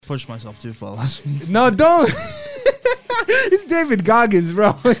pushed myself too far last week. No, don't. It's David Goggins,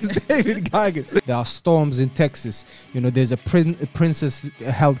 bro. It's David Goggins. There are storms in Texas. You know, there's a princess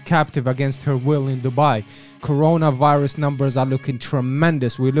held captive against her will in Dubai. Coronavirus numbers are looking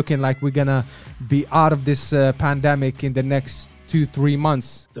tremendous. We're looking like we're gonna be out of this pandemic in the next 2-3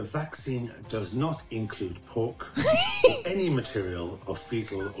 months. The vaccine does not include pork or any material of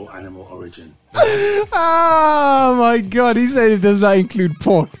fetal or animal origin. Oh my God, he said it does not include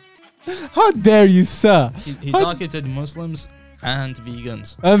pork. How dare you, sir? He targeted Muslims and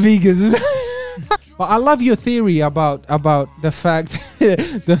vegans. Vegans. But I love your theory about the fact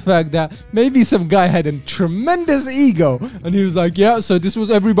that maybe some guy had a tremendous ego and he was like, yeah, so this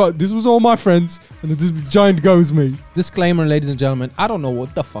was everybody, this was all my friends, and this giant goes me. Disclaimer, ladies and gentlemen, I don't know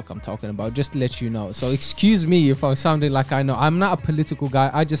what the fuck I'm talking about, just to let you know. So excuse me if I'm sounding like I know. I'm not a political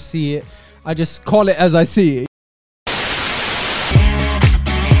guy. I just see it. I just call it as I see it.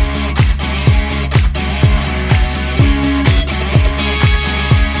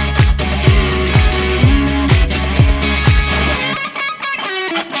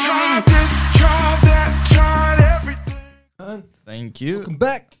 Thank you. Welcome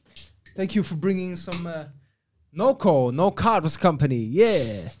back. Thank you for bringing some no carbs company.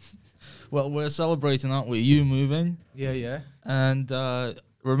 Yeah. Well, we're celebrating, aren't we? You moving. Yeah. And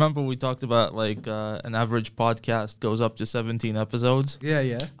remember we talked about like an average podcast goes up to 17 episodes.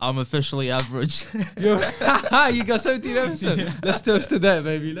 Yeah. I'm officially average. You got 17 episodes. Yeah. Let's toast to that,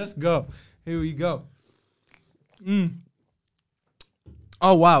 baby. Let's go. Here we go.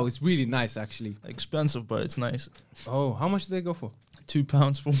 Oh wow, it's really nice actually. Expensive, but it's nice. Oh, how much do they go for?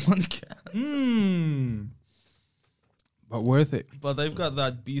 £2 for 1 can. But worth it. But they've got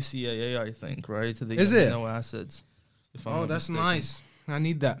that BCAA, I think, right? Is it? Amino acids. Oh, that's nice. I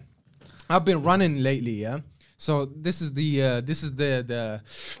need that. I've been running lately, yeah. So this is the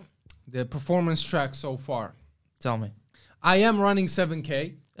performance track so far. Tell me. I am running 7K.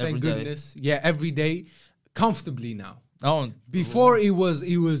 Every Thank goodness. Yeah, every day, comfortably now. Oh, before it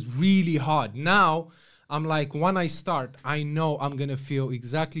was really hard. Now I'm like, when I start, I know I'm gonna feel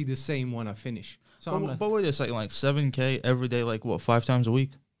exactly the same when I finish. So but wait a second, like 7K every day, like what, 5 times a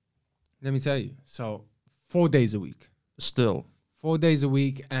week? Let me tell you. So 4 days a week. Still 4 days a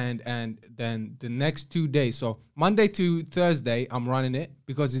week, and then the next 2 days. So Monday to Thursday, I'm running it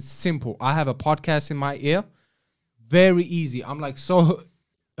because it's simple. I have a podcast in my ear. Very easy. I'm like so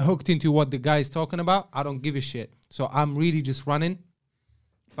hooked into what the guy is talking about. I don't give a shit. So I'm really just running.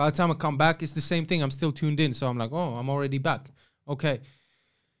 By the time I come back, it's the same thing. I'm still tuned in. So I'm like, oh, I'm already back. Okay.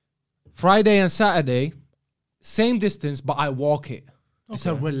 Friday and Saturday, same distance, but I walk it. Okay. It's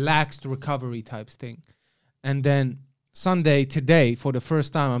a relaxed recovery type thing. And then Sunday, today, for the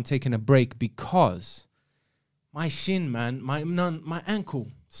first time, I'm taking a break because my shin, man, my ankle,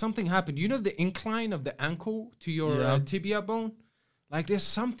 something happened. You know the incline of the ankle to your tibia bone? Like there's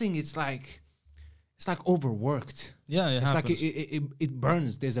something, it's like overworked. Yeah, it's happens. Like it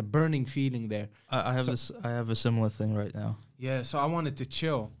burns. There's a burning feeling there. I have a similar thing right now. Yeah, so I wanted to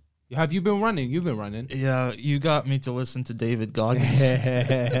chill. Have you been running? You've been running. Yeah, you got me to listen to David Goggins.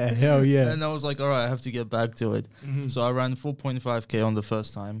 Hell yeah. And I was like, all right, I have to get back to it. So I ran 4.5K on the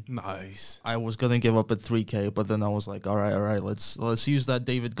first time. Nice. I was going to give up at 3K, but then I was like, all right, let's use that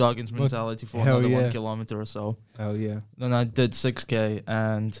David Goggins mentality for another 1 kilometer or so. Hell yeah. Then I did 6K,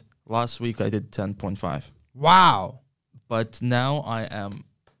 and last week I did 10.5. Wow. But now I am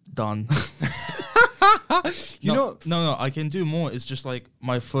done. No, I can do more. It's just like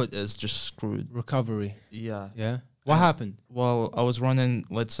my foot is just screwed. Recovery. Yeah. What happened? Well, I was running,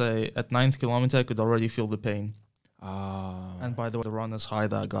 let's say, at 9th kilometer, I could already feel the pain. And by the way, the runner's high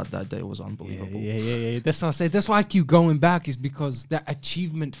that I got that day was unbelievable. Yeah. That's what I say. That's why I keep going back, is because that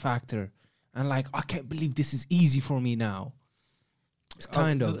achievement factor. And like, I can't believe this is easy for me now. It's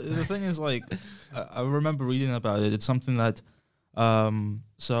kind of. The thing is, like, I remember reading about it. It's something that,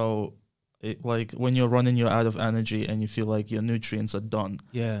 like when you're running, you're out of energy and you feel like your nutrients are done.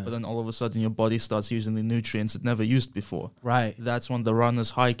 Yeah. But then all of a sudden your body starts using the nutrients it never used before. Right. That's when the runner's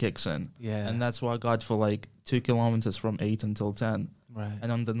high kicks in. Yeah. And that's what I got for like 2 kilometers from 8 until 10. Right.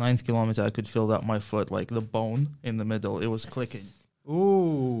 And on the 9th kilometer, I could feel that my foot, like the bone in the middle, it was clicking.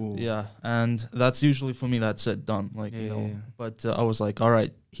 Ooh. Yeah. And that's usually for me, that's it, done. Like, you know. But I was like, all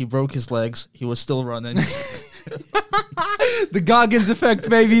right, he broke his legs. He was still running. The Goggins effect,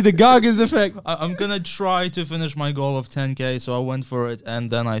 baby. The Goggins effect. I'm going to try to finish my goal of 10K. So I went for it and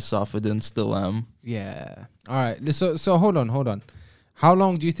then I suffered and still am. Yeah. All right. So hold on. How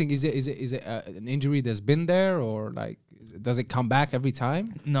long do you think is it an injury that's been there, or like Does it come back every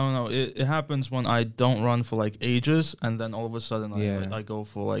time? No, it happens when I don't run for like ages, and then all of a sudden I go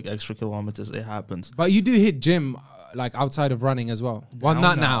for like extra kilometers. It happens. But you do hit gym like outside of running as well. Well,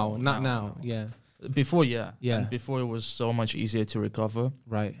 not now. Yeah. Before, yeah. Yeah. And before it was so much easier to recover.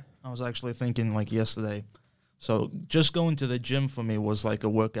 Right. I was actually thinking like yesterday. So just going to the gym for me was like a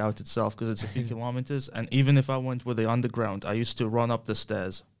workout itself because it's a few kilometers. And even if I went with the underground, I used to run up the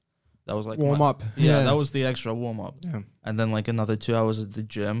stairs. That was like warm up. Yeah, that was the extra warm up. Yeah. And then like another 2 hours at the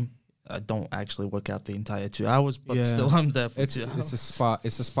gym. I don't actually work out the entire 2 hours, but still I'm there for 2 hours.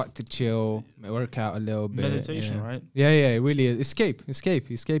 It's a spot to chill, work out a little bit. Meditation, right? Yeah, it really is.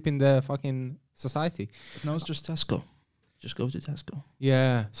 Escaping the fucking society. But no, it's just Tesco. Just go to Tesco.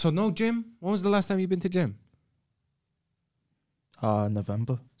 Yeah. So no gym? When was the last time you've been to gym?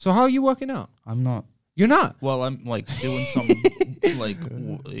 November. So how are you working out? I'm not. You're not? Well, I'm like doing some like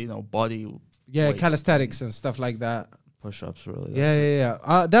body. Yeah, weight. calisthenics and stuff like that. Push-ups, really.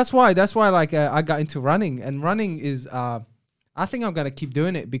 Yeah. That's why like I got into running, and running is I think I'm gonna keep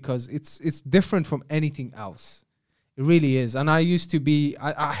doing it because it's different from anything else. It really is. And I used to be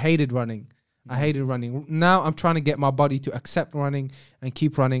I hated running. I hated running. Now I'm trying to get my body to accept running and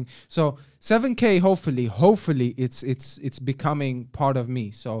keep running. So 7K, hopefully it's becoming part of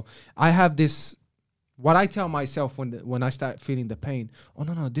me. So I have this, what I tell myself when I start feeling the pain. Oh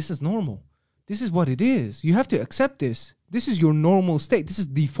no, this is normal. This is what it is. You have to accept this. This is your normal state. This is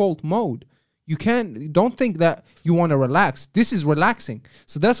default mode. Don't think that you want to relax. This is relaxing.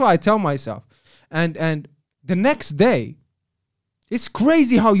 So that's what I tell myself. And the next day, it's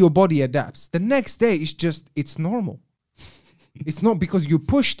crazy how your body adapts. The next day, it's normal. It's not because you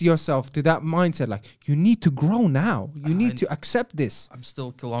pushed yourself to that mindset. Like, you need to grow now. You need to accept this. I'm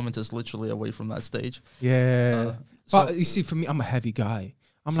still kilometers literally away from that stage. Yeah. But you see, for me, I'm a heavy guy.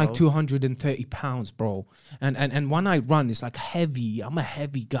 I'm like 230 pounds, bro. And when I run, it's like heavy. I'm a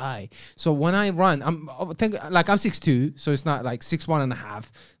heavy guy. So when I run, I'm 6'2", so it's not like 6'1.5".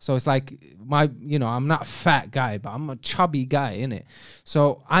 So it's like I'm not a fat guy, but I'm a chubby guy, innit?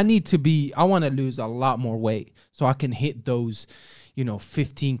 So I want to lose a lot more weight so I can hit those,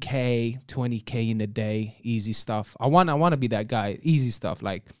 15K, 20K in a day, easy stuff. I want to be that guy, easy stuff.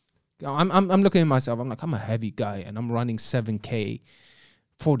 Like I'm looking at myself, I'm a heavy guy and I'm running 7K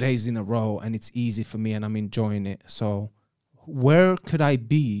 4 days in a row, and it's easy for me and I'm enjoying it. So where could I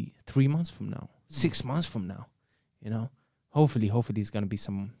be 3 months from now, 6 months from now? Hopefully it's going to be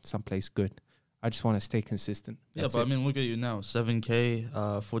someplace good. I just want to stay consistent. That's but I mean, look at you now,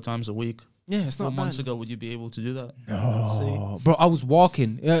 7K 4 times a week. Yeah, it's 4 not months bad. ago, would you be able to do that? No, bro, I was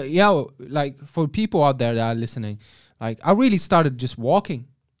walking. Like for people out there that are listening, like I really started just walking.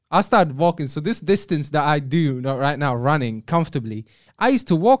 I started walking. So this distance that I do right now, running comfortably, I used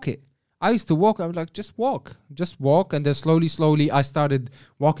to walk it. I was like, just walk. And then slowly, I started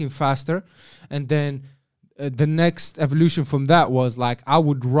walking faster. And then the next evolution from that was like, I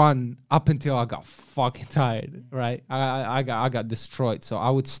would run up until I got fucking tired, right? I got destroyed. So I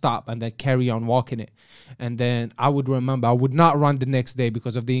would stop and then carry on walking it. And then I would remember, I would not run the next day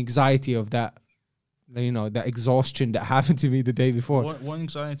because of the anxiety of that. That exhaustion that happened to me the day before. What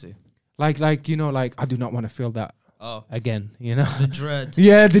anxiety? Like I do not want to feel that again. The dread.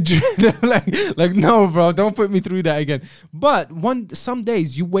 Yeah, the dread. like no, bro, don't put me through that again. But some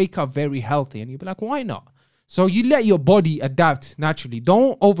days you wake up very healthy and you be like, why not? So you let your body adapt naturally.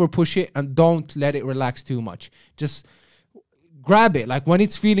 Don't over push it and don't let it relax too much. Just grab it. Like when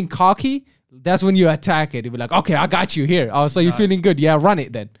it's feeling cocky, that's when you attack it. You'll be like, okay, I got you here. Oh, so you're feeling good. Yeah, run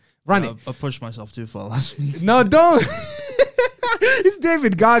it then. Run it. I pushed myself too far last week. No, don't. It's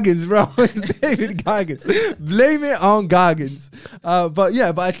David Goggins, bro. It's David Goggins. Blame it on Goggins. But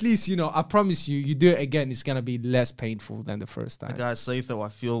at least, I promise you do it again, it's going to be less painful than the first time. I gotta say, though, I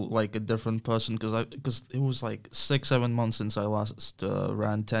feel like a different person because it was like 6-7 months since I last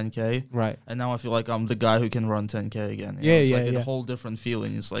ran 10K. Right. And now I feel like I'm the guy who can run 10K again. It's like a whole different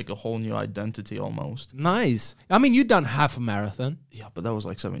feeling. It's like a whole new identity almost. Nice. I mean, you done half a marathon. Yeah, but that was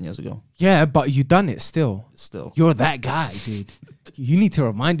like 7 years ago. Yeah, but you done it still. Still. You're that guy, dude. You need to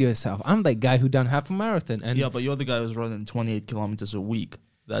remind yourself, I'm that guy who done half a marathon. And yeah, but you're the guy who's running 28 kilometers a week.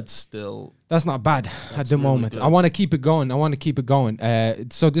 That's not bad at the really moment. good. I want to keep it going.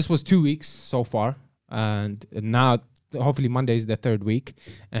 So this was 2 weeks so far, and now hopefully Monday is the third week,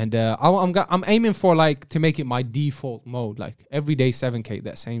 and I'm aiming for like to make it my default mode, like every day 7K,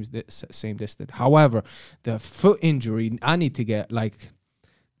 that same distance. However, the foot injury, I need to get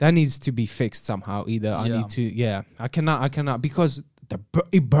that needs to be fixed somehow. Either I need to, I cannot because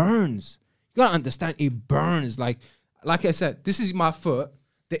it burns. You gotta understand, it burns. Like I said, this is my foot.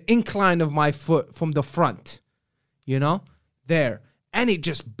 The incline of my foot from the front you know, there. And it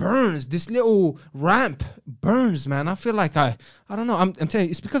just burns. This little ramp burns, man. I feel like I don't know. I'm telling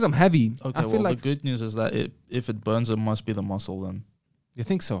you, it's because I'm heavy. Okay, I feel well, like the good news is that if it burns, it must be the muscle then. you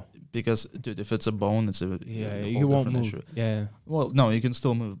think so. Because, dude, if it's a bone, it's a You won't move. issue. Yeah. Well, no, you can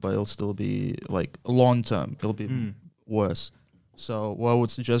still move, but it'll still be, like, long term. It'll be worse. So, well, I would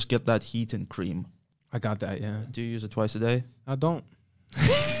suggest get that heat and cream. I got that, yeah. Do you use it twice a day? I don't.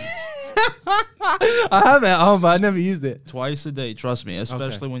 I have it at home, but I never used it. Twice a day, trust me.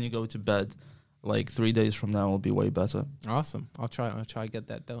 Especially when you go to bed. Like 3 days from now will be way better. Awesome. I'll try to get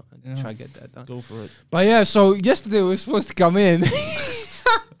that done. Yeah. Done. Go for it. But yeah, so yesterday we were supposed to come in.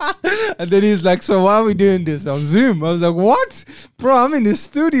 And then he's like, so why are we doing this on Zoom? I was like, what? Bro, I'm in the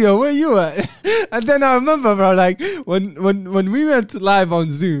studio. Where you at? And then I remember, bro, like when we went live on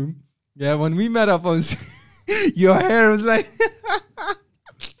Zoom, yeah, when we met up on Zoom, your hair was like,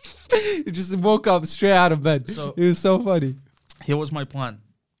 you just woke up straight out of bed. So it was so funny. Here was my plan.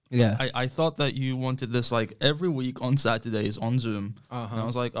 Yeah. I thought that you wanted this like every week on Saturdays on Zoom. And I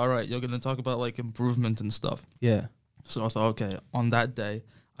was like, all right, you're going to talk about like improvement and stuff. Yeah. So I thought, okay, on that day,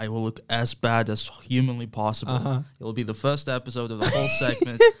 I will look as bad as humanly possible. It'll be the first episode of the whole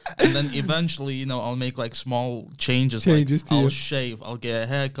segment. And then eventually, you know, I'll make like small changes. Like, to I'll you. shave. I'll get a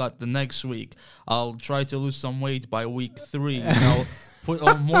haircut the next week. I'll try to lose some weight by week 3. You know, put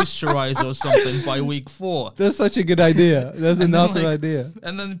on moisturizer or something by week 4. That's such a good idea. That's an awesome like, idea.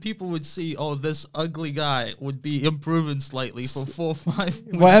 And then people would see, oh, this ugly guy would be improving slightly for 4 or 5 weeks.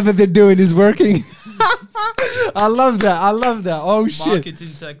 Whatever they're doing is working. I love that. Oh, shit. Marketing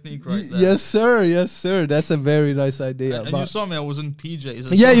technique right there. Yes, sir. Yes, sir. That's a very nice idea. And you saw me, I was in PJs.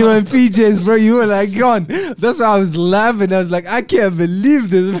 Yeah, you were in PJs, bro. You were like, gone. That's why I was laughing. I was like, I can't believe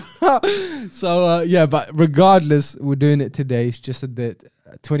this. So, yeah, but regardless, we're doing it today. It's just a bit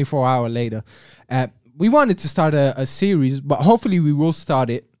 24 hours later. We wanted to start a series, but hopefully we will start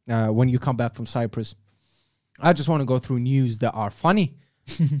it when you come back from Cyprus. I just want to go through news that are funny.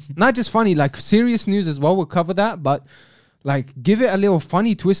 Not just funny, like serious news as well. We'll cover that, but like give it a little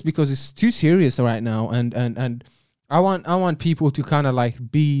funny twist because it's too serious right now. And I want people to kind of like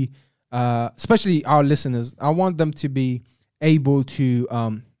be, especially our listeners. I want them to be able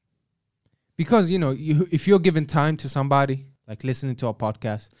to, because you know, if you're giving time to somebody, like listening to a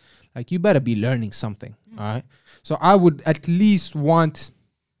podcast, like you better be learning something. All right. So I would at least want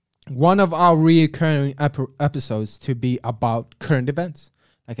one of our recurring episodes to be about current events.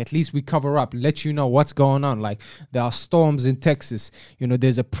 Like at least we cover up, let you know what's going on. Like there are storms in Texas. You know,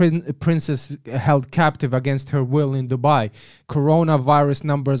 there's a princess held captive against her will in Dubai. Coronavirus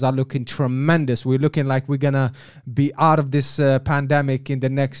numbers are looking tremendous. We're looking like we're going to be out of this pandemic in the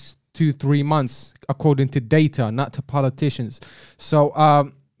next 2-3 months, according to data, not to politicians. So,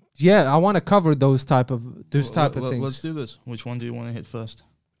 yeah, I want to cover those type of things. Let's do this. Which one do you want to hit first?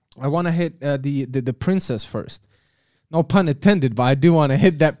 I want to hit the princess first. No pun intended, but I do want to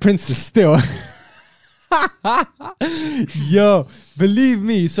hit that princess still. Yo, believe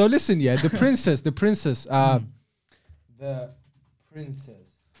me. So listen, yeah, the princess.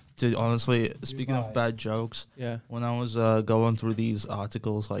 Dude, honestly, speaking of bad jokes, yeah, when I was going through these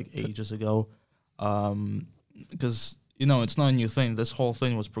articles like ages ago, because you know it's not a new thing. This whole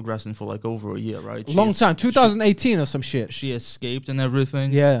thing was progressing for like over a year, right? Long time, 2018 or some shit. She escaped and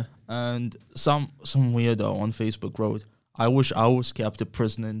everything. Yeah. And some weirdo on Facebook wrote, "I wish I was kept a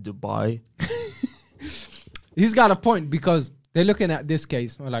prisoner in Dubai." He's got a point because they're looking at this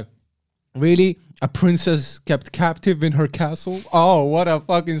case. We're like, really? A princess kept captive in her castle? Oh, what a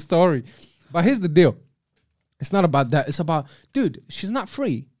fucking story. But here's the deal. It's not about that. It's about, dude, she's not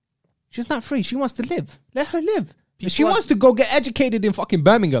free. She's not free. She wants to live. Let her live. If she wants to go get educated in fucking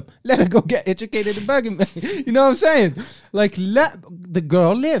Birmingham, let her go get educated in Birmingham. You know what I'm saying? Like, let the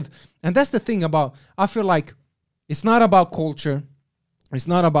girl live. And that's the thing about, I feel like it's not about culture. It's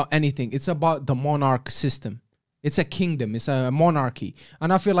not about anything. It's about the monarch system. It's a kingdom. It's a monarchy.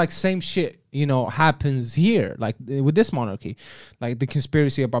 And I feel like same shit, you know, happens here, like with this monarchy. Like the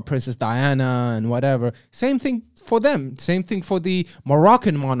conspiracy about Princess Diana and whatever. Same thing for them. Same thing for the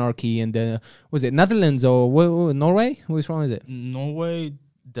Moroccan monarchy and the, was it Netherlands or Norway? Which one is it? Norway,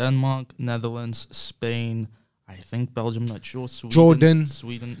 Denmark, Netherlands, Spain, I think Belgium, not sure. Jordan.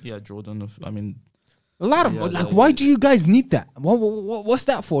 Yeah, Jordan. I mean, a lot of, like, why do you guys need that? What's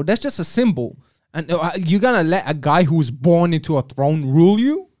that for? That's just a symbol. And you're gonna let a guy who's born into a throne rule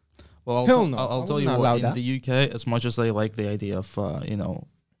you? Well, Hell no. I'll tell you what. In the UK, as much as they like the idea of, you know,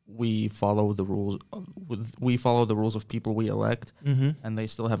 we follow the rules. We follow the rules of people we elect, and they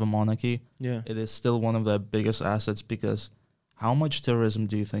still have a monarchy. Yeah, it is still one of their biggest assets because how much tourism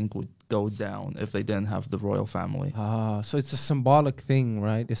do you think would go down if they didn't have the royal family? So it's a symbolic thing,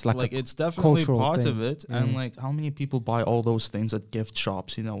 right? It's like It's definitely cultural part thing. of it. And like, how many people buy all those things at gift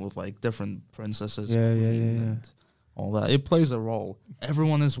shops, you know, with like different princesses, Yeah, queen and all that? It plays a role.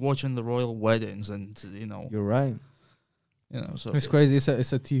 Everyone is watching the royal weddings, and you know, You're right. so It's crazy. It's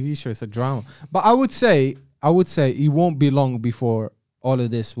a TV show. It's a drama. But I would say it won't be long before all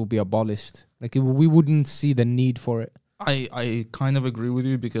of this will be abolished. Like we wouldn't see the need for it. I kind of agree with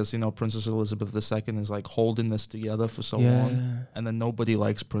you, because you know Princess Elizabeth II is like holding this together for so long, and then nobody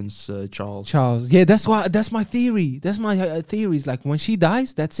likes Prince Charles. Yeah, that's my theory. That's my theory. Is like when she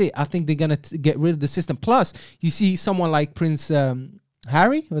dies, that's it. I think they're gonna get rid of the system. Plus, you see someone like Prince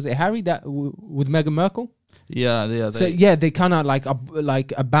Harry. Was it Harry that with Meghan Merkel? Yeah. They kind of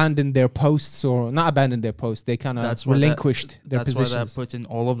like abandoned their posts, or not abandoned their posts. They kind of relinquished their positions. That's why they're putting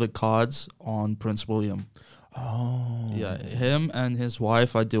all of the cards on Prince William. Oh. Yeah, him and his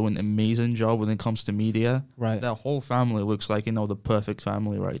wife are doing an amazing job when it comes to media. Right. Their whole family looks like, you know, the perfect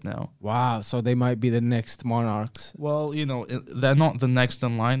family right now. Wow. So they might be the next monarchs. Well, you know, they're not the next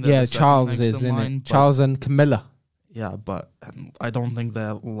in line. Charles is in it. Charles and Camilla. Yeah, but I don't think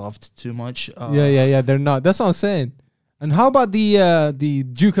they're loved too much. Yeah. They're not. That's what I'm saying. And how about the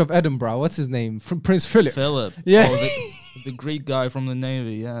Duke of Edinburgh? What's his name? Prince Philip. Yeah. The Greek guy from the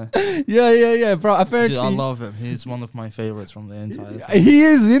Navy, yeah. Yeah, bro. Apparently, dude, I love him. He's one of my favorites from the entire thing. He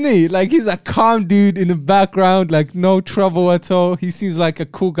is, isn't he? Like, he's a calm dude in the background, like, no trouble at all. He seems like a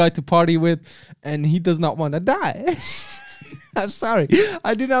cool guy to party with, and he does not want to die. I'm sorry.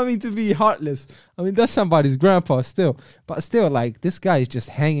 I did not mean to be heartless. I mean, that's somebody's grandpa still. But still, like, this guy is just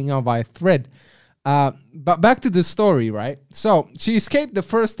hanging on by a thread. But back to the story, right? So, she escaped the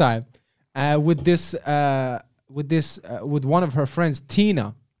first time with one of her friends,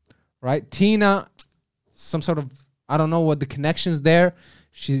 Tina, right? Tina, some sort of, I don't know what the connections there.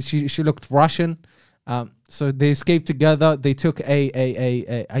 She looked Russian. So they escaped together. They took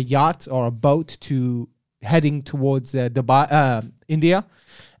a yacht or a boat heading towards Dubai, India.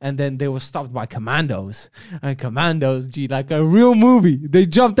 And then they were stopped by commandos. And commandos, like a real movie. They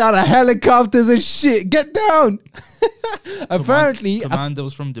jumped out of helicopters and shit. Get down! Apparently...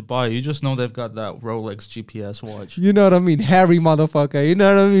 Commandos from Dubai. You just know they've got that Rolex GPS watch. You know what I mean? Hairy motherfucker. You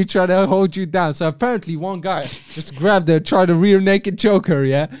know what I mean? Trying to hold you down. So apparently one guy just grabbed her, tried to rear naked choke her,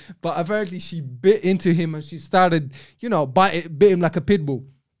 yeah? But apparently she bit into him and she started, bit him like a pit bull.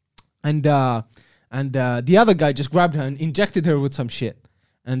 And the other guy just grabbed her and injected her with some shit.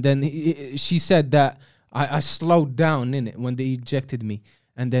 And then she said that I slowed down in it when they ejected me.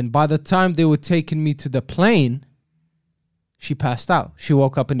 And then by the time they were taking me to the plane, she passed out. She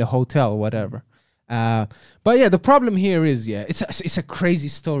woke up in the hotel or whatever. But yeah, the problem here is, it's a crazy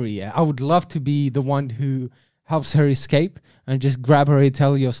story. Yeah, I would love to be the one who helps her escape and just grab her and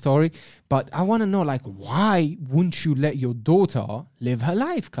tell your story. But I want to know, like, why wouldn't you let your daughter live her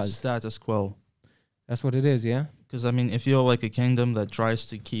life? Cause status quo. That's what it is, yeah. Because, I mean, if you're like a kingdom that tries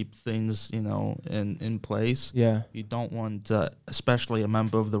to keep things, in place, you don't want, especially a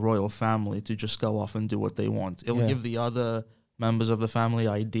member of the royal family, to just go off and do what they want. It'll give the other members of the family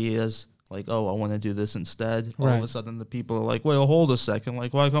ideas, like, oh, I want to do this instead. All of a sudden, the people are like, well, hold a second,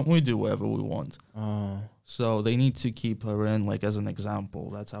 like, why can't we do whatever we want? Oh. So they need to keep her in, like, as an example.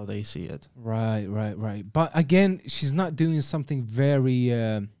 That's how they see it. Right. But again, she's not doing something very...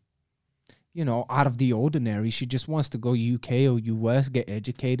 out of the ordinary. She just wants to go UK or US, get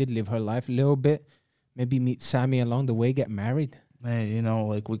educated, live her life a little bit, maybe meet Sammy along the way, get married. Hey,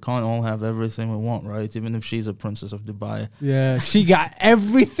 like, we can't all have everything we want, right? Even if she's a princess of Dubai. Yeah, she got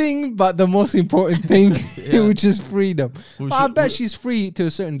everything but the most important thing, which is freedom. But I bet she's free to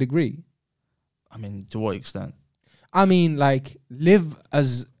a certain degree. I mean, to what extent? I mean, like, live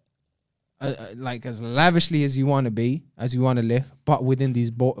as lavishly as you want to be, as you want to live, but within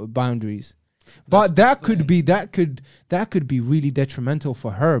these boundaries. But that could be really detrimental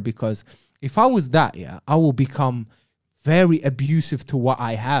for her, because if I was that, I will become very abusive to what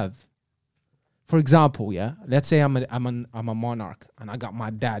I have. For example, let's say I'm a monarch and I got my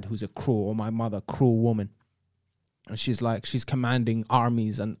dad who's a cruel, or my mother cruel woman. And she's commanding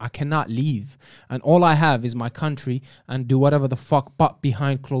armies and I cannot leave. And all I have is my country and do whatever the fuck but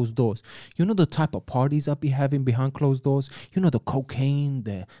behind closed doors. You know the type of parties I'll be having behind closed doors? You know, the cocaine,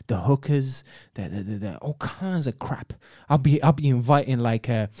 the hookers, the all kinds of crap. I'll be inviting like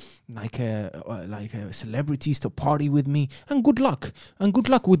celebrities to party with me. And good luck. And good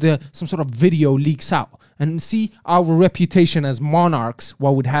luck with some sort of video leaks out. And see our reputation as monarchs,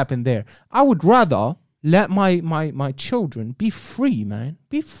 what would happen there. I would rather let my children be free, man.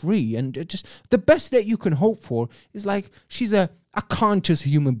 Be free. And just the best that you can hope for is like she's a conscious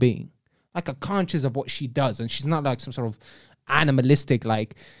human being, like a conscious of what she does. And she's not like some sort of animalistic,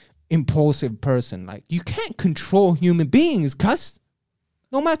 like impulsive person. Like you can't control human beings, cuz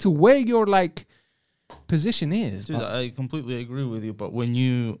no matter where your like position is. Dude, I completely agree with you. But when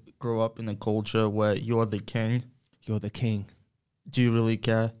you grow up in a culture where you're the king, do you really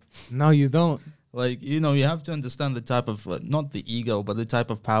care? No, you don't. Like, you know, you have to understand the type of, not the ego, but the type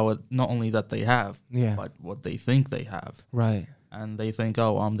of power, not only that they have, but what they think they have. Right. And they think,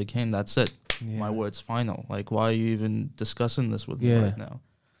 oh, I'm the king, that's it. Yeah. My word's final. Like, why are you even discussing this with me right now?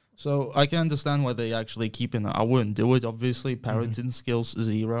 So I can understand why they actually keep it. I wouldn't do it, obviously. Parenting skills,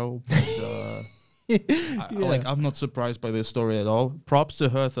 0. But, like, I'm not surprised by this story at all. Props to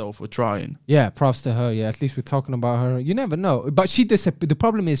her, though, for trying. Yeah, props to her. Yeah, at least we're talking about her. You never know. But the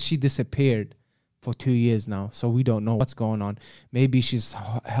problem is she disappeared for 2 years now, so we don't know what's going on. Maybe she's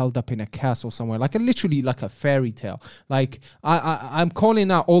held up in a castle somewhere, like literally like a fairy tale. Like I'm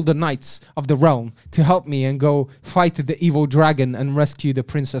calling out all the knights of the realm to help me and go fight the evil dragon and rescue the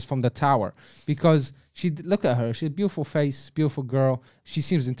princess from the tower, because look at her. She's a beautiful face, beautiful girl. She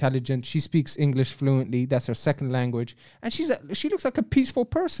seems intelligent. She speaks English fluently. That's her second language. And she looks like a peaceful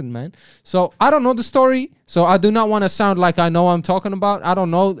person, man. So I don't know the story. So I do not want to sound like I know what I'm talking about. I don't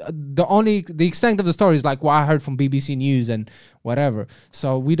know. The extent of the story is like what I heard from BBC News and whatever.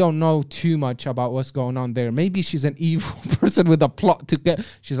 So we don't know too much about what's going on there. Maybe she's an evil person with a plot to get.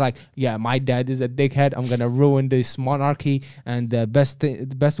 She's like, yeah, my dad is a dickhead. I'm going to ruin this monarchy. And the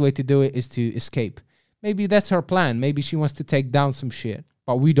best way to do it is to escape. Maybe that's her plan. Maybe she wants to take down some shit.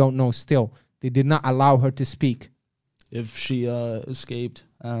 But we don't know still. They did not allow her to speak. If she escaped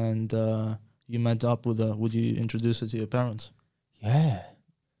and you met up with her, would you introduce her to your parents? Yeah.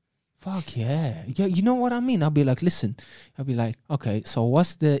 Fuck yeah. Yeah, you know what I mean? I'll be like, listen. I'll be like, okay, so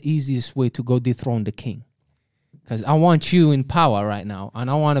what's the easiest way to go dethrone the king? Because I want you in power right now. And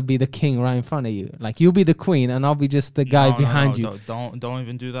I want to be the king right in front of you. Like, you'll be the queen and I'll be just the guy behind you. Don't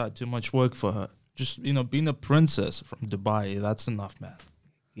even do that. Too much work for her. Just, you know, being a princess from Dubai, that's enough, man.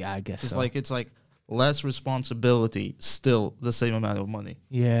 Yeah, I guess it's like less responsibility, still the same amount of money.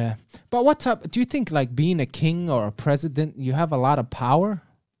 Yeah. But what type, do you think like being a king or a president, you have a lot of power?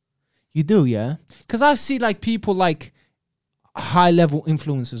 You do, yeah? Because I see like people like high-level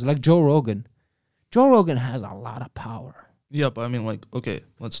influencers, like Joe Rogan. Joe Rogan has a lot of power. Yeah, but I mean, like, okay,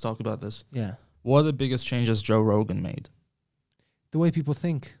 let's talk about this. Yeah. What are the biggest changes Joe Rogan made? The way people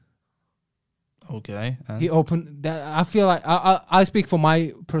think. Okay. He opened that. I feel like I speak from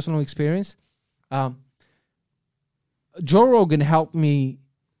my personal experience. Joe Rogan helped me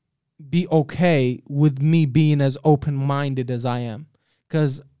be okay with me being as open-minded as I am.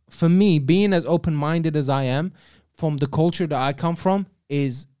 Because for me, being as open-minded as I am from the culture that I come from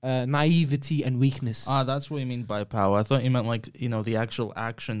is naivety and weakness. That's what you mean by power. I thought you meant like, you know, the actual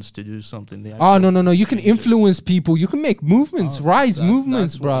actions to do something. No. You can influence people. You can make movements,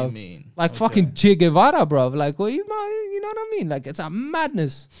 movements, bro. What you mean. Like fucking Che Guevara, bro. Like, well, you know what I mean? Like, it's a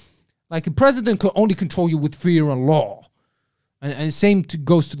madness. Like, a president could only control you with fear and law. And same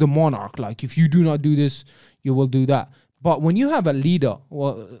goes to the monarch. Like, if you do not do this, you will do that. But when you have a leader,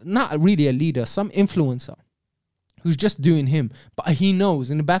 well, not really a leader, some influencer, who's just doing him, but he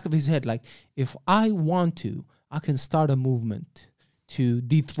knows in the back of his head, like, if I want to, I can start a movement to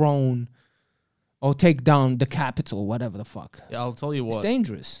dethrone or take down the capital, whatever the fuck. Yeah, I'll tell you what. It's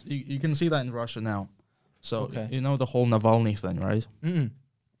dangerous. You can see that in Russia now. So, you know the whole Navalny thing, right? Mm-mm.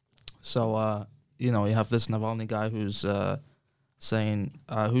 So, you know, you have this Navalny guy who's saying,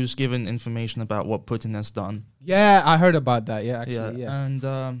 who's given information about what Putin has done. Yeah, I heard about that. Yeah, actually, yeah.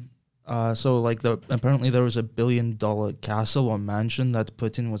 And so, like, apparently there was $1 billion castle or mansion that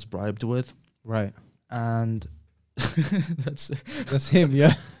Putin was bribed with. Right. And that's him,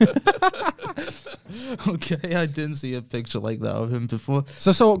 yeah. Okay, I didn't see a picture like that of him before.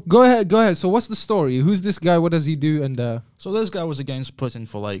 So go ahead. So what's the story? Who's this guy? What does he do? And so this guy was against Putin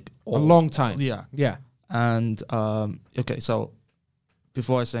for like a long time. Yeah. And okay, so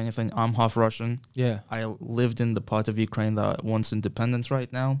before I say anything, I'm half Russian. Yeah. I lived in the part of Ukraine that wants independence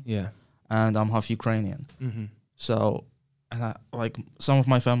right now. Yeah. And I'm half Ukrainian. Mm-hmm. So, and like some of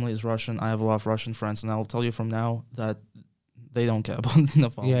my family is Russian. I have a lot of Russian friends, and I'll tell you from now that they don't care about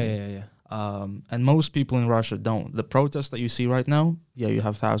Navalny. Yeah. And most people in Russia don't. The protests that you see right now, you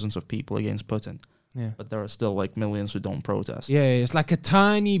have thousands of people against Putin. Yeah. But there are still like millions who don't protest. Yeah, it's like a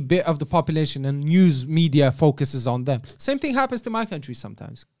tiny bit of the population, and news media focuses on them. Same thing happens to my country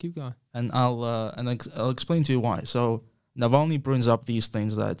sometimes. Keep going. And I'll explain to you why. So Navalny brings up these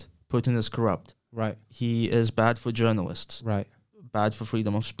things that Putin is corrupt. Right. He is bad for journalists. Right. Bad for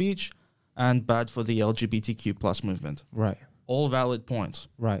freedom of speech, and bad for the LGBTQ plus movement. Right. All valid points.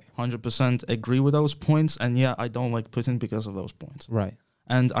 Right. 100% agree with those points. And yeah, I don't like Putin because of those points. Right.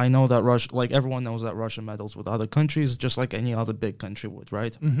 And I know that Russia, like everyone knows that Russia meddles with other countries just like any other big country would,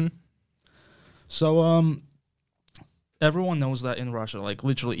 right? Mm-hmm. So everyone knows that in Russia, like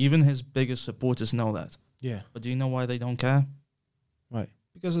literally even his biggest supporters know that. Yeah. But do you know why they don't care? Right.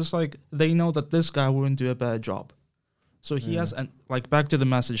 Because it's like they know that this guy wouldn't do a bad job. So he has, and like back to the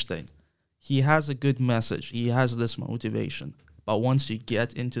message thing, he has a good message. He has this motivation. But once you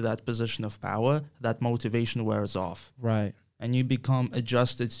get into that position of power, that motivation wears off. Right. And you become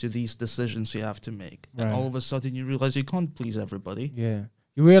adjusted to these decisions you have to make. Right. And all of a sudden you realize you can't please everybody. Yeah.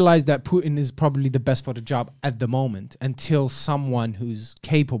 You realize that Putin is probably the best for the job at the moment until someone who's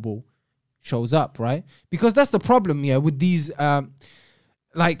capable shows up, right? Because that's the problem, yeah, with these,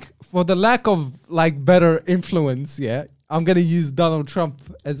 like, for the lack of, like, better influence, yeah, I'm going to use Donald Trump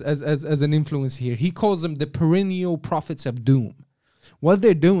as an influence here. He calls them the perennial prophets of doom. What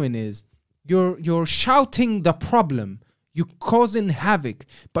they're doing is you're shouting the problem, you're causing havoc,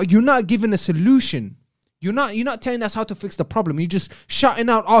 but you're not giving a solution. You're not telling us how to fix the problem. You're just shouting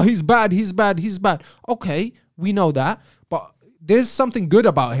out, oh, he's bad, he's bad, he's bad. Okay, we know that, but there's something good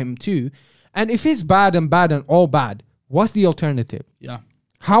about him too. And if he's bad and all bad, what's the alternative? Yeah.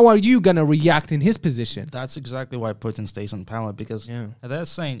 How are you going to react in his position? That's exactly why Putin stays in power, because they're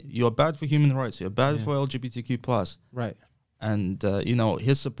saying you're bad for human rights, you're bad for LGBTQ+. Right. And, you know,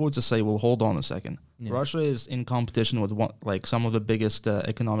 his supporters say, well, hold on a second. Yeah. Russia is in competition with some of the biggest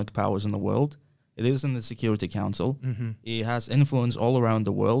economic powers in the world. It is in the Security Council. Mm-hmm. It has influence all around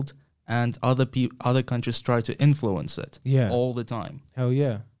the world, and other countries try to influence it all the time. Hell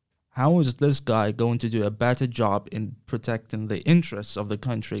yeah. How is this guy going to do a better job in protecting the interests of the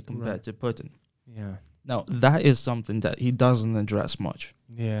country compared to Putin? Yeah. Now, that is something that he doesn't address much.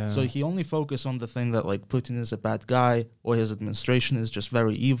 Yeah. So he only focuses on the thing that, like, Putin is a bad guy or his administration is just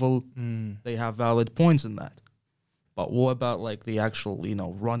very evil. They have valid points in that. But what about, like, the actual, you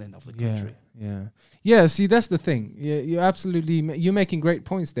know, running of the country? Yeah, see, that's the thing. You're absolutely, you're making great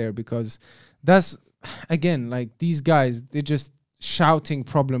points there, because that's, again, like, these guys, they're just shouting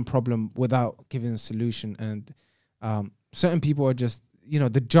problem without giving a solution. And certain people are just, you know,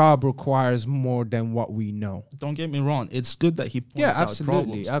 the job requires more than what we know. Don't get me wrong. It's good that he points out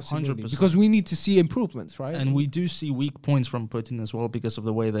problems. Absolutely. 100%. Because we need to see improvements, right? And we do see weak points from Putin as well because of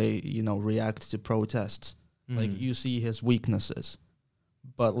the way they, you know, react to protests. Like, you see his weaknesses.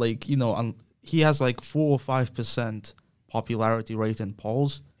 But, like, you know, he has, like, 4 or 5% popularity rate in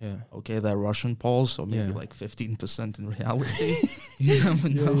polls. Yeah. Okay, they're Russian polls, so maybe, like, 15% in reality. You never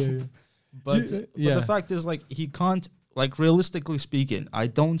know. Yeah. But the fact is, like, he can't, like, realistically speaking, I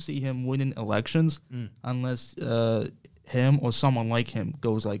don't see him winning elections unless him or someone like him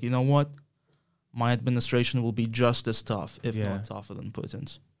goes, like, you know what? My administration will be just as tough, if not tougher than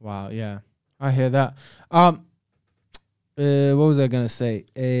Putin's. Wow, yeah. I hear that. What was I gonna say?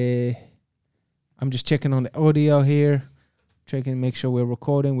 I'm just checking on the audio here, checking to make sure we're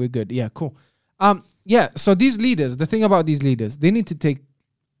recording. We're good. Yeah, cool. Yeah. So these leaders, the thing about these leaders, they need to take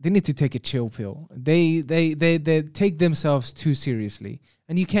a chill pill. They take themselves too seriously,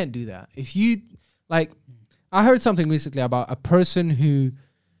 and you can't do that. If you like, I heard something recently about a person who,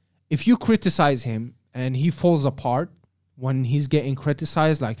 if you criticize him and he falls apart when he's getting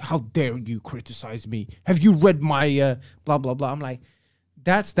criticized, like, how dare you criticize me? Have you read my blah, blah, blah? I'm like,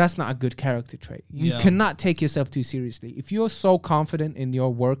 that's not a good character trait. You cannot take yourself too seriously. If you're so confident in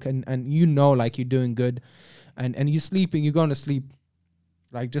your work and you know, like, you're doing good and you're sleeping, you're going to sleep,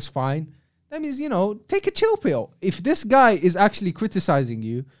 like, just fine, that means, you know, take a chill pill. If this guy is actually criticizing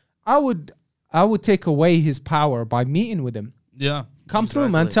you, I would take away his power by meeting with him. Yeah. Come through,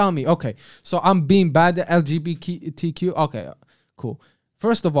 man. Tell me. Okay, so I'm being bad at LGBTQ. Okay, cool.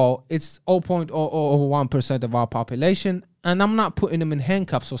 First of all, it's 0.001% of our population, and I'm not putting them in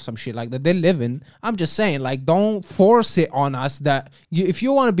handcuffs or some shit like that. They're living. I'm just saying, like, don't force it on us that if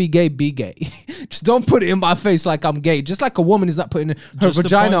you want to be gay, be gay. Just don't put it in my face like I'm gay. Just like a woman is not putting her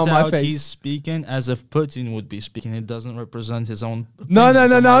vagina on my face. He's speaking as if Putin would be speaking. It doesn't represent his own. No.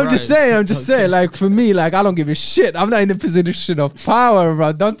 I'm just saying. Like, for me, like, I don't give a shit. I'm not in a position of power,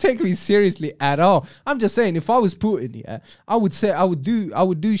 bro. Don't take me seriously at all. I'm just saying, if I was Putin, I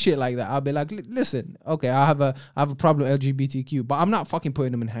would do shit like that. I'd be like, listen, okay, I have a problem with LGBTQ, but I'm not fucking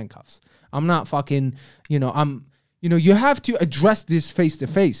putting them in handcuffs. I'm not fucking, you know, you know, you have to address this face to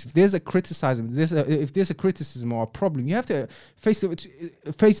face. If there's a criticism, if there's a criticism or a problem, you have to face it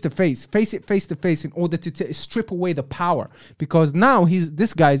face to face in order to strip away the power. Because now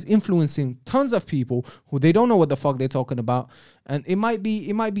this guy is influencing tons of people who they don't know what the fuck they're talking about, and it might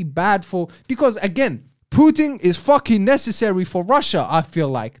be bad for, because again, Putin is fucking necessary for Russia, I feel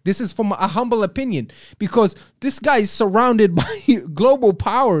like. This is from a humble opinion, because this guy is surrounded by global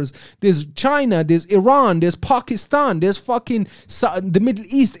powers. There's China, there's Iran, there's Pakistan, there's fucking the Middle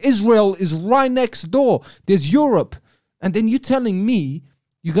East. Israel is right next door. There's Europe. And then you telling me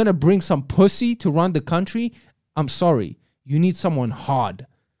you're going to bring some pussy to run the country? I'm sorry. You need someone hard.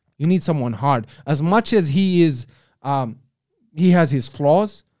 You need someone hard. As much as he is, he has his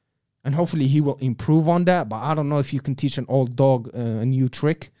flaws, and hopefully he will improve on that. But I don't know if you can teach an old dog a new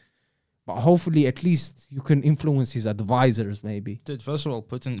trick. But hopefully at least you can influence his advisors, maybe. Dude, first of all,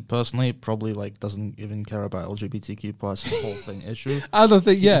 Putin personally probably like doesn't even care about LGBTQ plus the whole thing issue. I don't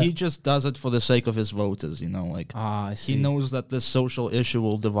think, He just does it for the sake of his voters, you know, like I see. He knows that this social issue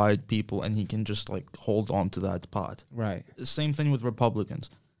will divide people, and he can just like hold on to that part. Right. Same thing with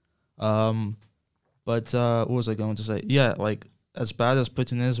Republicans. But what was I going to say? Yeah, like, as bad as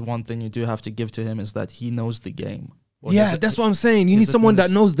Putin is, one thing you do have to give to him is that he knows the game. That's what I'm saying. You need someone that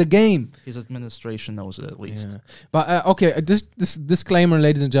knows the game. His administration knows it, at least. Yeah. But okay, this disclaimer,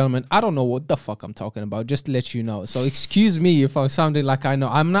 ladies and gentlemen, I don't know what the fuck I'm talking about, just to let you know. So excuse me if I'm sounding like I know.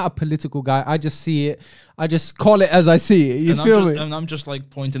 I'm not a political guy. I just see it. I just call it as I see it. You feel me? And I'm just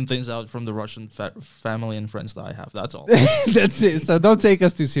like pointing things out from the Russian family and friends that I have. That's all. That's it. So don't take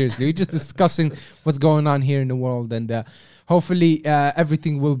us too seriously. We're just discussing what's going on here in the world, and hopefully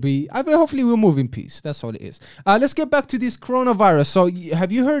everything will be, hopefully we'll move in peace. That's all it is. Let's get back to this coronavirus. So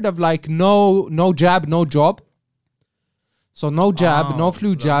have you heard of like no jab, no job? So no jab, no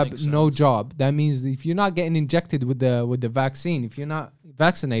flu jab, no job. That means if you're not getting injected with the vaccine, if you're not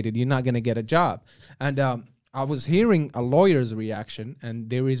vaccinated, you're not going to get a job. And I was hearing a lawyer's reaction, and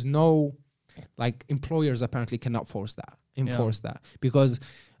there is no, like, employers apparently cannot enforce that, because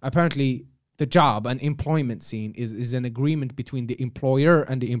apparently the job and employment scene is an agreement between the employer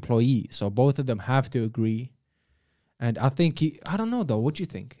and the employee. So both of them have to agree. And I think, I don't know though, what do you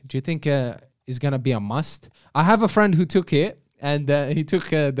think? Do you think it's going to be a must? I have a friend who took it, and he took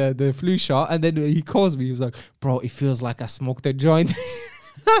the flu shot, and then he calls me. He was like, bro, it feels like I smoked a joint.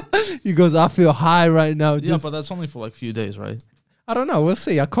 He goes, I feel high right now. Yeah, but that's only for like a few days, right? I don't know. We'll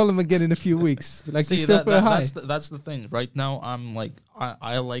see. I'll call him again in a few weeks. Like, see, that's the thing. Right now, I'm like,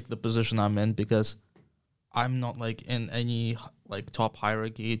 I like the position I'm in, because I'm not like in any like top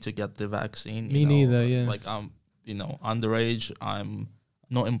hierarchy to get the vaccine. Me neither. Yeah. Like I'm, underage. I'm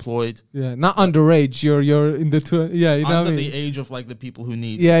not employed. Yeah, not underage. You're in the yeah. You know under what I mean? the age of like the people who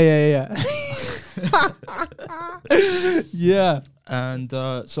need. Yeah. Yeah. And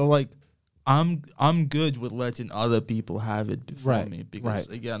so like, I'm good with letting other people have it before me, because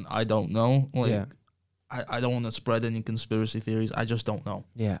again, I don't know. Like, I don't want to spread any conspiracy theories. I just don't know.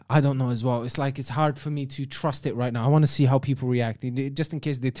 Yeah, I don't know as well. It's like, it's hard for me to trust it right now. I want to see how people react, just in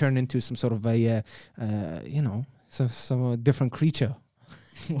case they turn into some sort of a, some different creature.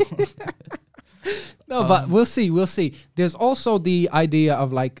 No, but we'll see. There's also the idea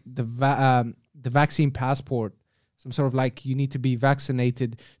of like the vaccine passport. Some sort of like, you need to be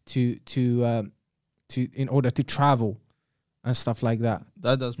vaccinated to in order to travel and stuff like that.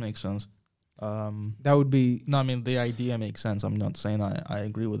 That does make sense. That would be... No, I mean, the idea makes sense. I'm not saying I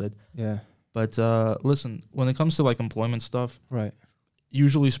agree with it. Yeah. But listen, when it comes to like employment stuff, right?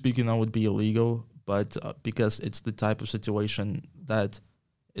 Usually speaking, that would be illegal. But because it's the type of situation that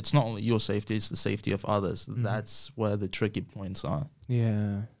it's not only your safety, it's the safety of others. Mm-hmm. That's where the tricky points are.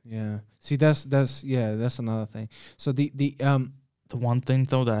 Yeah. See, that's another thing. So the one thing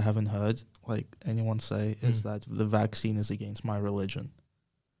though that I haven't heard like anyone say is that the vaccine is against my religion.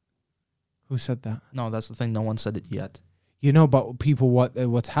 Who said that? No, that's the thing. No one said it yet. But people,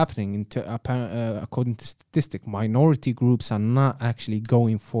 what's happening according to statistics, minority groups are not actually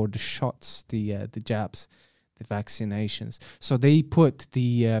going for the shots, the jabs, the vaccinations. So they put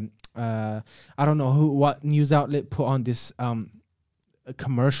the I don't know what news outlet put on this a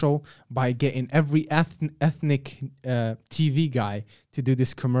commercial by getting every ethnic TV guy to do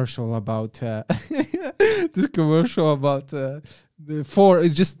this commercial about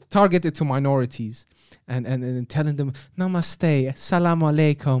it's just targeted to minorities, and telling them namaste, assalamu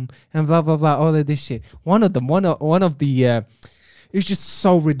alaikum, and blah blah blah, all of this shit. One of the it's just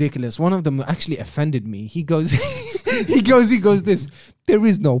so ridiculous. One of them actually offended me. He goes he goes this, there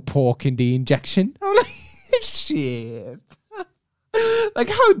is no pork in the injection. I'm like, shit. Like,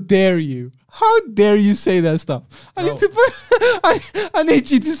 how dare you? How dare you say that stuff? I need to put, I need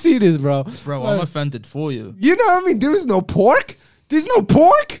you to see this, bro. Bro, I'm offended for you. You know what I mean? There is no pork. There's no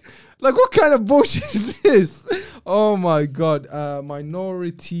pork. Like, what kind of bullshit is this? Oh my God.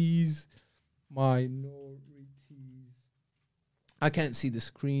 Minorities. I can't see the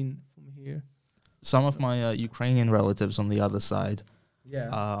screen from here. Some of my Ukrainian relatives on the other side.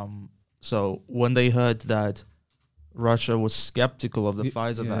 Yeah. So when they heard that Russia was skeptical of the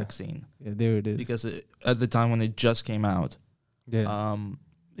Pfizer vaccine. Yeah, there it is. Because at the time when it just came out, there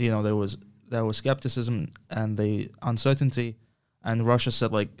was skepticism and the uncertainty, and Russia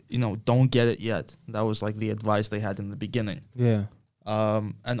said, like, don't get it yet. That was like the advice they had in the beginning. Yeah.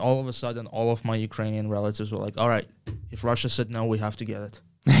 And all of a sudden, all of my Ukrainian relatives were like, all right, if Russia said no, we have to get it.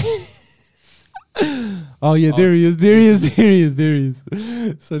 Oh yeah, there he is.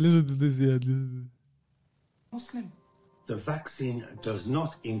 So listen to this, Muslim. The vaccine does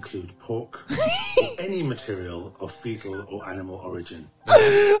not include pork or any material of fetal or animal origin.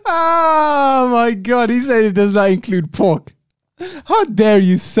 Oh my God, he said it does not include pork. How dare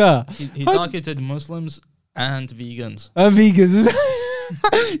you, sir? He targeted Muslims and vegans.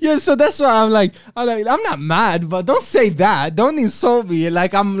 Yeah, so that's why I'm not mad, but don't say that. Don't insult me.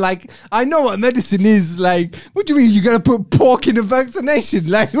 Like, I know what medicine is. Like, what do you mean you're gonna put pork in a vaccination?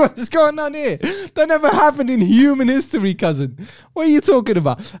 Like, what's going on here? That never happened in human history, cousin. What are you talking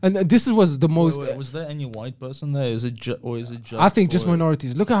about? And this was the most. Wait, was there any white person there? Is it just? I think just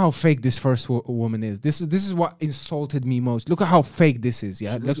minorities. Look at how fake this first woman is. This is what insulted me most. Look at how fake this is.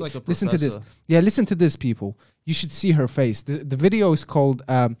 Yeah, looks like a listen to this. Yeah, listen to this, people. You should see her face. The video is called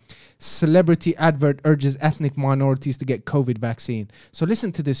Celebrity Advert Urges Ethnic Minorities to Get COVID Vaccine. So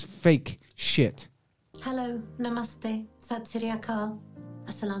listen to this fake shit. Hello, namaste, sat sri akal,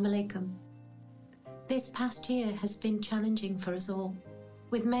 assalamu alaikum. This past year has been challenging for us all,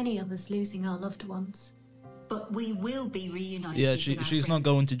 with many of us losing our loved ones. But we will be reunited. Yeah, she's not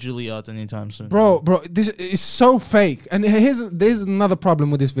going to Juilliard anytime soon. Bro, this is so fake. And there's another problem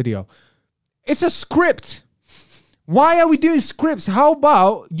with this video. It's a script. Why are we doing scripts? How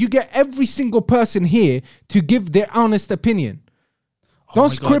about you get every single person here to give their honest opinion? Don't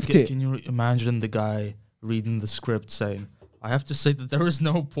script it. Can you imagine the guy reading the script saying, I have to say that there is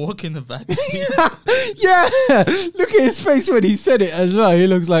no pork in the vaccine? Yeah. Look at his face when he said it as well. He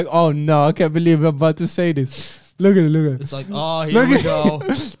looks like, oh no, I can't believe I'm about to say this. Look at it. It's like, oh, here we go.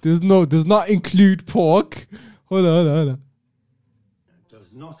 Does not include pork. Hold on.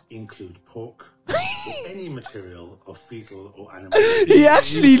 Does not include pork. Or any material of fetal or animal. He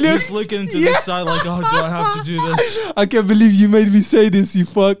actually looks. He's looking to the side like, oh, do I have to do this? I can't believe you made me say this, you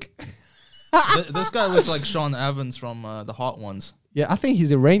fuck. This guy looks like Sean Evans from The Hot Ones. Yeah, I think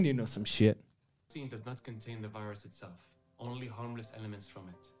he's Iranian or some shit. The vaccine does not contain the virus itself, only harmless elements from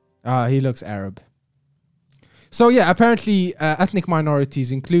it. He looks Arab. So yeah, apparently ethnic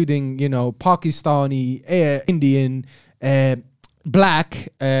minorities, including, Pakistani, Indian, black,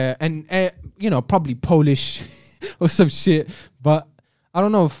 and probably Polish or some shit. But I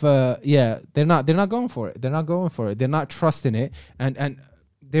don't know if they're not going for it. They're not trusting it. And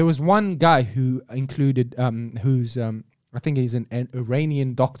there was one guy who included who's I think he's an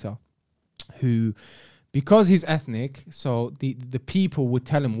Iranian doctor who, because he's ethnic, so the people would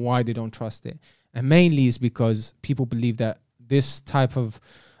tell him why they don't trust it, and mainly is because people believe that this type of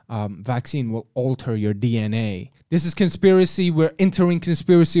vaccine will alter your DNA. This is conspiracy. We're entering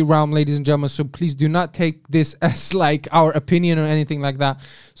conspiracy realm, ladies and gentlemen. So please do not take this as like our opinion or anything like that.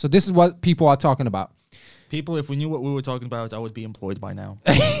 So this is what people are talking about. People, if we knew what we were talking about, I would be employed by now.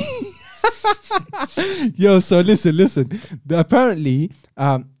 Yo, so listen. Apparently,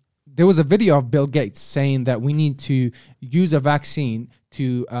 there was a video of Bill Gates saying that we need to use a vaccine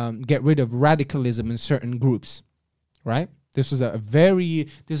to get rid of radicalism in certain groups, right? This was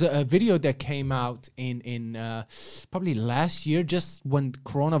there's a video that came out in probably last year, just when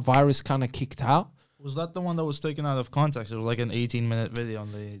coronavirus kind of kicked out. Was that the one that was taken out of context? It was like an 18-minute video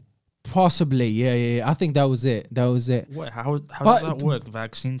on the... Possibly, yeah. I think that was it. Wait, how does that work?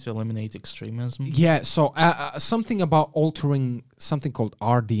 Vaccine to eliminate extremism? Yeah, so something about altering something called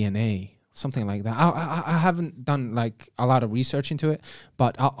rDNA. Something like that. I haven't done like a lot of research into it,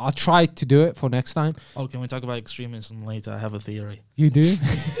 but I'll try to do it for next time. Oh, can we talk about extremism later? I have a theory. You do?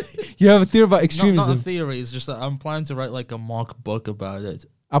 You have a theory about extremism? Not a theory. It's just that I'm planning to write like a mock book about it.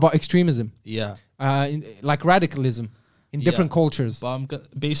 About extremism? Yeah. Like radicalism in different cultures. But I'm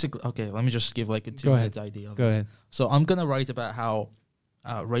basically... Okay, let me just give like a 2-minute idea of Go ahead. So I'm going to write about how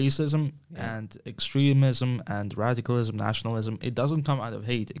racism and extremism and radicalism, nationalism, it doesn't come out of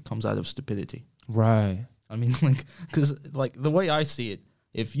hate, it comes out of stupidity. Right. I mean, like, because like the way I see it,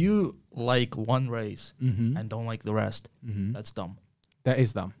 if you like one race and don't like the rest, that's dumb. That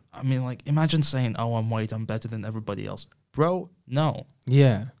is dumb. I mean, like, imagine saying, "Oh, I'm white, I'm better than everybody else," bro. No.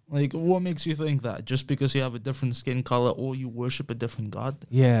 Yeah. Like, what makes you think that? Just because you have a different skin color or you worship a different god?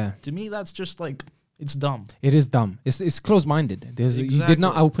 Yeah. To me, that's just like, it's dumb. It is dumb. It's close-minded. Exactly. You did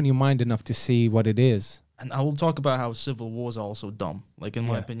not open your mind enough to see what it is. And I will talk about how civil wars are also dumb. Like, in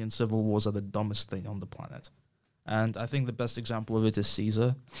my opinion, civil wars are the dumbest thing on the planet. And I think the best example of it is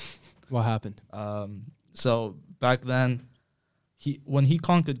Caesar. What happened? So back then, when he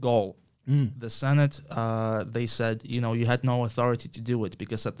conquered Gaul, the Senate, they said, you had no authority to do it,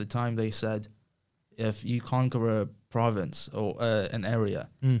 because at the time they said, if you conquer a province or an area,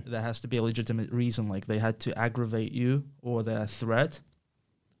 there has to be a legitimate reason, like they had to aggravate you or they're a threat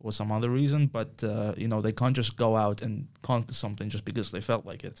or some other reason, but, they can't just go out and conquer something just because they felt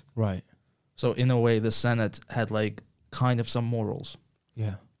like it. Right. So in a way, the Senate had like kind of some morals.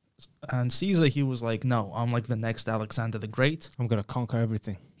 Yeah. And Caesar, he was like, no, I'm like the next Alexander the Great. I'm going to conquer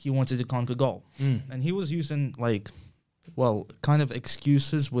everything. He wanted to conquer Gaul. And he was using like, kind of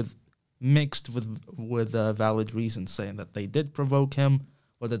excuses mixed with valid reasons, saying that they did provoke him,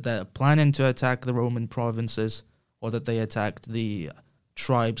 or that they're planning to attack the Roman provinces, or that they attacked the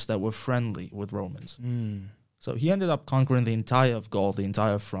tribes that were friendly with Romans. So he ended up conquering the entire of Gaul, the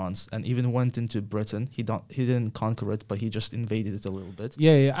entire France, and even went into Britain. He didn't conquer it, but he just invaded it a little bit.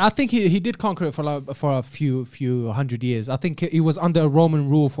 Yeah. I think he did conquer it for a few hundred years. I think he was under Roman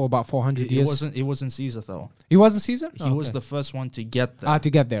rule for about 400 years. It wasn't Caesar though. He wasn't Caesar? He was the first one to get there. To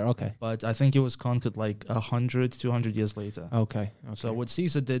get there, okay. But I think it was conquered like 100, 200 years later. Okay. So what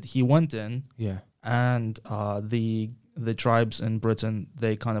Caesar did, he went in, and the tribes in Britain,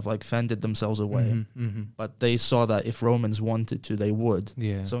 they kind of like fended themselves away. But they saw that if Romans wanted to, they would.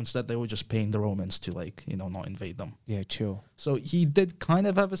 Yeah. So instead, they were just paying the Romans to like, not invade them. Yeah, chill. So he did kind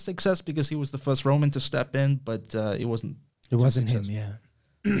of have a success because he was the first Roman to step in, but it wasn't. It wasn't him, yeah.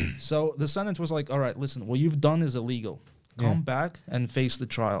 So the Senate was like, all right, listen, what you've done is illegal. Come back and face the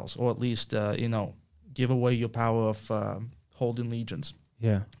trials, or at least, give away your power of holding legions.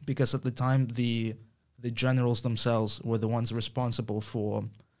 Yeah. Because at the time, the generals themselves were the ones responsible for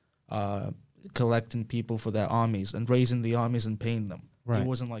collecting people for their armies and raising the armies and paying them. Right. It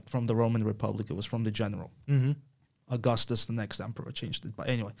wasn't like from the Roman Republic, it was from the general. Augustus, the next emperor, changed it. But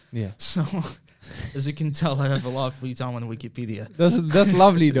anyway. Yeah. So, as you can tell, I have a lot of free time on Wikipedia. That's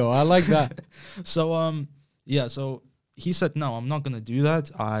lovely, though. I like that. So, so he said, no, I'm not going to do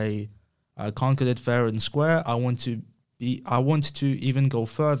that. I conquered it fair and square. I want to even go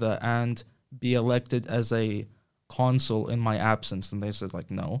further and be elected as a consul in my absence. And they said, like,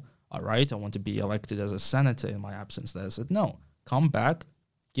 no, all right, I want to be elected as a senator in my absence. They said, no, come back,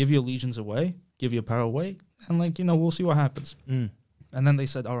 give your legions away, give your power away, and like, we'll see what happens. And then they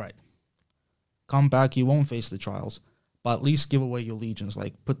said, all right, come back, you won't face the trials, but at least give away your legions,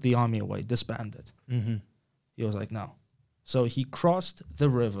 like put the army away, disband it. He was like, no. So he crossed the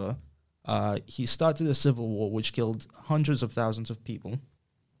river. He started a civil war, which killed hundreds of thousands of people,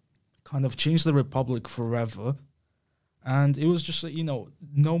 kind of changed the republic forever. And it was just,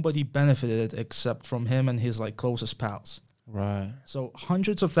 nobody benefited except from him and his like closest pals. Right. So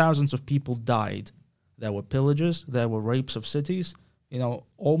hundreds of thousands of people died. There were pillages, there were rapes of cities,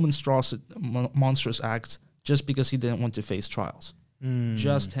 all monstrous acts just because he didn't want to face trials.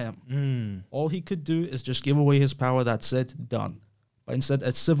 Just him. All he could do is just give away his power, that's it, done. But instead,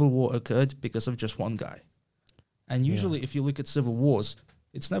 a civil war occurred because of just one guy. And usually, if you look at civil wars,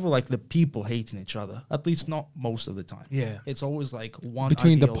 it's never like the people hating each other. At least not most of the time. Yeah. It's always like one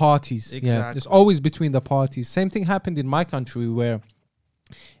between the parties. Exactly. Yeah. It's always between the parties. Same thing happened in my country where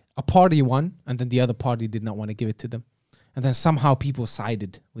a party won and then the other party did not want to give it to them. And then somehow people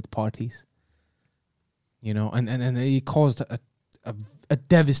sided with parties. And it caused a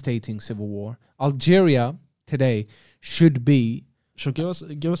devastating civil war. Algeria today should be. So give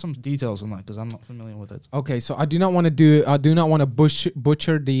us some details on that because I'm not familiar with it. Okay, so I do not want to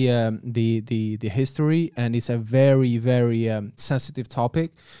butcher the history, and it's a very very sensitive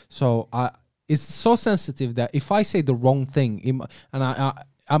topic. So it's so sensitive that if I say the wrong thing, and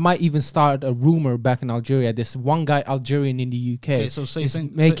I might even start a rumor back in Algeria. There's one guy Algerian in the UK. Okay, so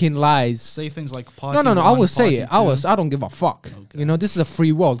making lies. Say things like party. No. I will say it. Two. I don't give a fuck. Okay. This is a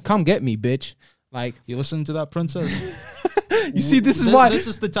free world. Come get me, bitch. Like you listen to that, princess. You see, this is why this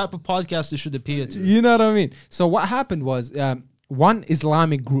is the type of podcast you should appear to. You know what I mean? So what happened was one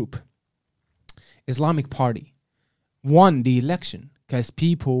Islamic group, Islamic party, won the election because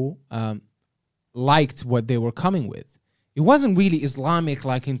people liked what they were coming with. It wasn't really Islamic,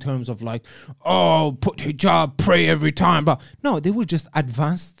 like in terms of like, oh, put hijab, pray every time. But no, they were just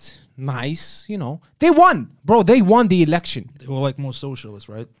advanced, nice, you know. They won, bro. They won the election. They were like more socialists,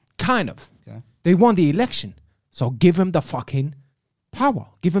 right? Kind of. Okay. They won the election. So give him the fucking power.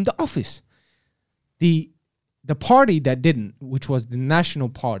 Give him the office. The party that didn't, which was the National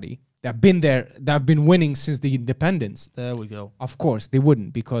Party, that have been winning since the independence. There we go. Of course, they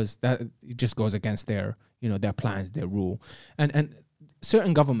wouldn't, because that it just goes against their, you know, their plans, their rule. And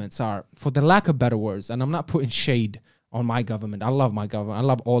certain governments are, for the lack of better words, and I'm not putting shade on my government. I love my government. I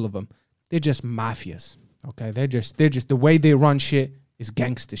love all of them. They're just mafias. Okay, they're just the way they run shit is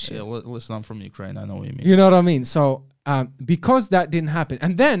gangster shit. Yeah, listen, I'm from Ukraine. I know what you mean. You know what I mean? So because that didn't happen,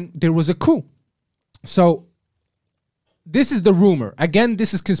 and then there was a coup. So this is the rumor. Again,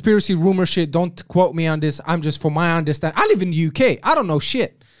 this is conspiracy rumor shit. Don't quote me on this. I'm just, for my understanding. I live in the UK. I don't know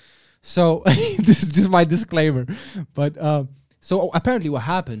shit. So this is just my disclaimer. But so apparently what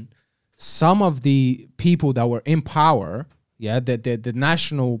happened, some of the people that were in power, the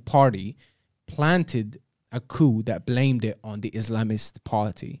National Party, planted a coup that blamed it on the Islamist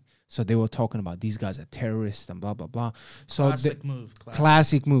party. So they were talking about these guys are terrorists and blah, blah, blah. So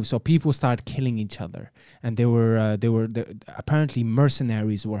classic move. So people started killing each other. And they were apparently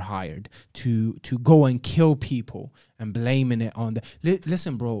mercenaries were hired to go and kill people and blaming it on the...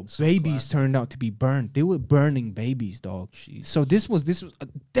 Listen, bro, so babies turned out to be burned. They were burning babies, dog. Jeez. So this was a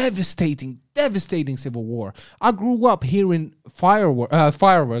devastating civil war. I grew up hearing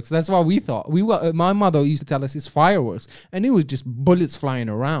fireworks. That's what we thought. My mother used to tell us it's fireworks. And it was just bullets flying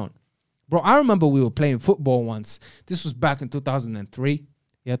around. Bro, I remember we were playing football once. This was back in 2003.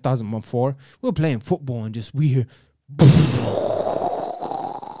 2004. We were playing football and we hear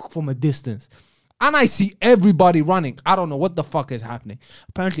from a distance. And I see everybody running. I don't know what the fuck is happening.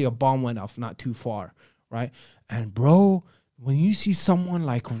 Apparently a bomb went off not too far, right? And bro, when you see someone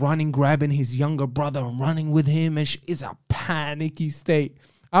like running, grabbing his younger brother and running with him, and it's a panicky state.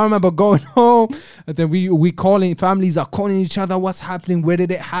 I remember going home, and then we calling, families are calling each other, what's happening, where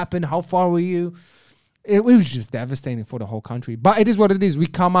did it happen, how far were you? It was just devastating for the whole country. But it is what it is. We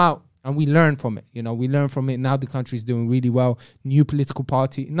come out and we learn from it. You know, we learn from it. Now the country is doing really well. New political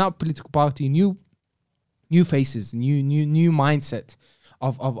party, new faces, new mindset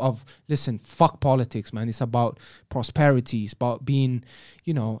of listen, fuck politics, man. It's about prosperity. It's about being,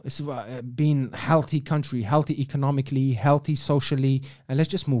 you know, it's about being healthy country, healthy economically, healthy socially, and let's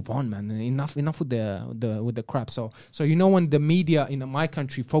just move on, man. Enough with the crap. So you know, when the media in my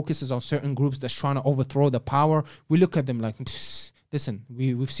country focuses on certain groups that's trying to overthrow the power, we look at them like, listen,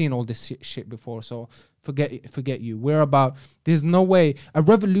 we've seen all this shit before, so forget you. We're about, there's no way, a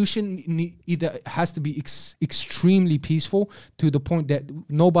revolution either has to be extremely peaceful to the point that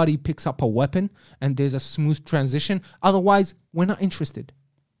nobody picks up a weapon and there's a smooth transition. Otherwise, we're not interested.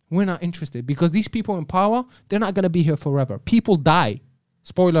 We're not interested because these people in power, they're not going to be here forever. People die.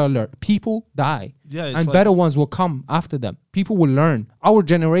 Spoiler alert, people die. Yeah, and like better ones will come after them. People will learn. Our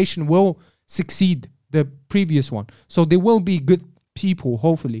generation will succeed the previous one. So there will be good people,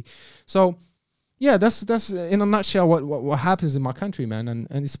 hopefully. So yeah, that's in a nutshell what happens in my country, man. And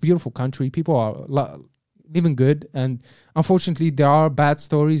it's a beautiful country. People are living good. And unfortunately, there are bad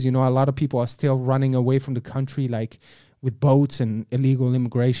stories. You know, a lot of people are still running away from the country, like with boats and illegal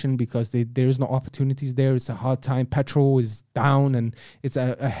immigration, because there's no opportunities there. It's a hard time. Petrol is down, and it's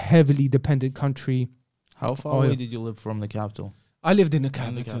a heavily dependent country. How far away did you live from the capital? I lived in the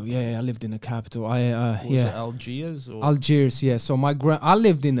capital. Yeah, I lived in the capital. Was it Algiers? Or? Algiers, yeah. So I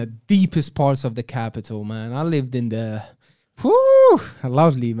lived in the deepest parts of the capital, man. I lived in the...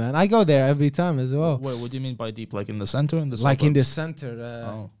 lovely, man. I go there every time as well. Wait, what do you mean by deep? Like in the center? In the suburbs? Like in the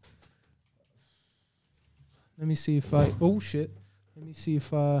center. Let me see if I... Oh, shit. Let me see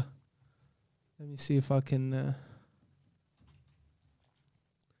if I can...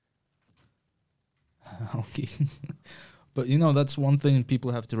 Okay. But, you know, that's one thing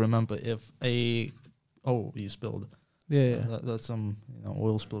people have to remember. If a... Oh, you spilled. Yeah. That's some,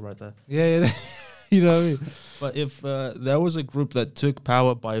 oil spill right there. Yeah. You know what I mean? But if there was a group that took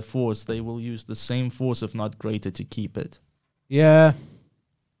power by force, they will use the same force, if not greater, to keep it. Yeah.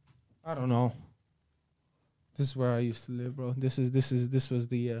 I don't know. This is where I used to live, bro. This was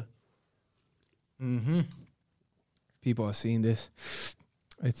the... People are seeing this.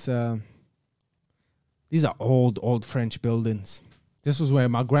 It's... These are old French buildings. This was where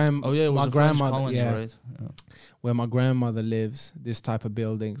my grandmother. Oh yeah, it was a French colony, right? Yeah. Where my grandmother lives. This type of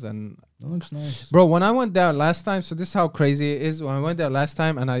buildings, and that looks nice, bro. When I went there last time, so this is how crazy it is. When I went there last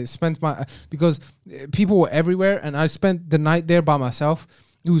time, and I spent because people were everywhere, and I spent the night there by myself.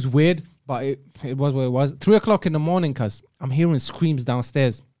 It was weird, But it was what it was. 3 o'clock in the morning, cause I'm hearing screams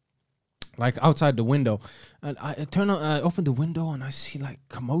downstairs, like outside the window, and I open the window and I see like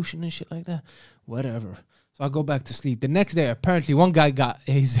commotion and shit like that. Whatever. So I go back to sleep. The next day, apparently, one guy got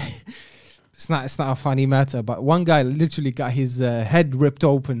his. It's not a funny matter, but one guy literally got his head ripped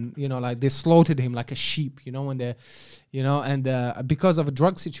open. You know, like they slaughtered him like a sheep. You know, when they, you know, and because of a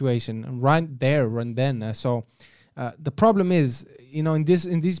drug situation, right there and then. So the problem is, you know, in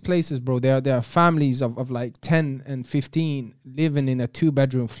these places, bro, there are families of like 10 and 15 living in a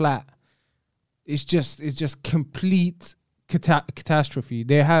 2-bedroom flat. It's just complete catastrophe.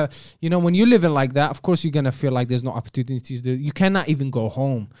 They have, you know, when you're living like that, of course you're gonna feel like there's no opportunities. You cannot even go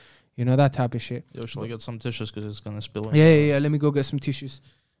home. You know, that type of shit. Yo, shall I get some tissues because it's gonna spill in? Yeah. Let me go get some tissues.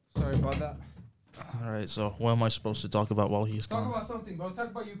 Sorry about that. All right. So what am I supposed to talk about while he's gone? Talk about something, bro.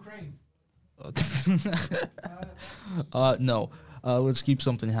 Talk about Ukraine. No. Let's keep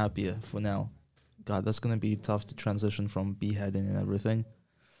something happier for now. God, that's gonna be tough to transition from beheading and everything.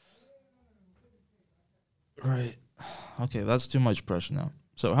 Right. Okay, that's too much pressure now.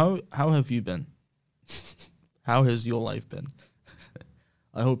 So how have you been? How has your life been?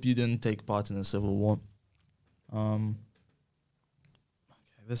 I hope you didn't take part in the Civil War. Okay,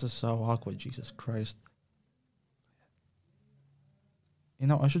 this is so awkward, Jesus Christ. You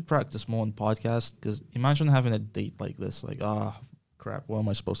know, I should practice more on podcast, because imagine having a date like this. Like, crap, what am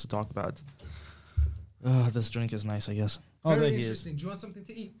I supposed to talk about? This drink is nice, I guess. Oh, Very there he is. interesting. Do you want something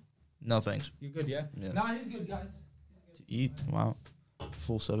to eat? No, thanks. You good, yeah? Nah, he's good, guys. To eat? Wow.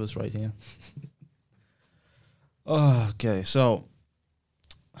 Full service right here. Okay, so...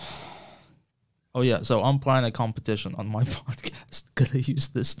 Oh, yeah, so I'm planning a competition on my podcast. Gonna use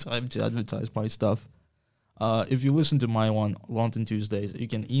this time to advertise my stuff. If you listen to my one, London Tuesdays, you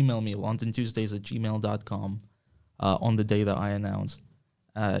can email me, londontuesdays@gmail.com, on the day that I announce.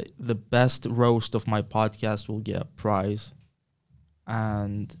 The best roast of my podcast will get a prize.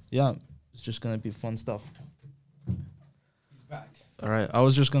 And, yeah, it's just going to be fun stuff. He's back. All right, I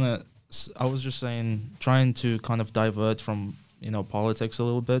was just saying, trying to kind of divert from, you know, politics a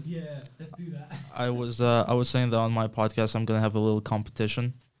little bit. Yeah, let's do that. I was saying that on my podcast I'm going to have a little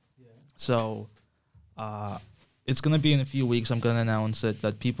competition. Yeah. So... it's going to be in a few weeks. I'm going to announce it,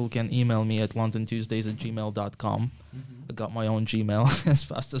 that people can email me at londontuesdays@gmail.com. Mm-hmm. I got my own Gmail as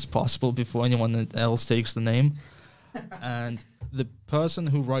fast as possible before anyone else takes the name. And the person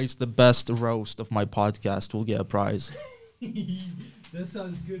who writes the best roast of my podcast will get a prize. That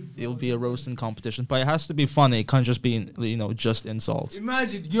sounds good, bro. It'll be a roasting competition, but it has to be funny. It can't just be, you know, just insults.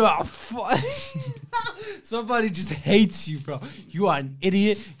 Imagine you are somebody just hates you, bro. You are an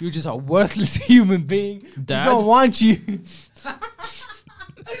idiot. You're just a worthless human being. Dad? We don't want you.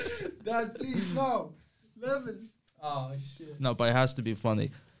 Dad, please, no. Oh, shit. No, but it has to be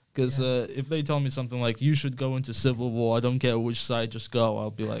funny. Because if they tell me something like, you should go into civil war, I don't care which side, just go,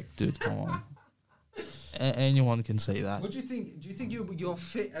 I'll be like, dude, come on. Anyone can say that. What do you think? Do you think you're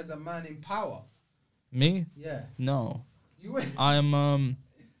fit as a man in power? Me? Yeah. No. You I'm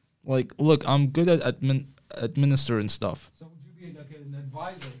like, look, I'm good at administering stuff. So would you be like an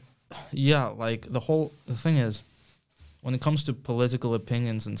advisor? Yeah, like the thing is, when it comes to political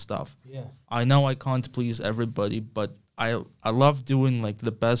opinions and stuff, yeah, I know I can't please everybody, but I love doing like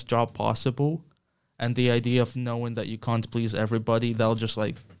the best job possible, and the idea of knowing that you can't please everybody, that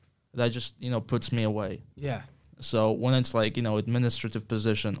just, you know, puts me away. Yeah. So when it's like, you know, administrative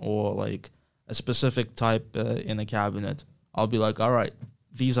position or like a specific type in a cabinet, I'll be like, all right,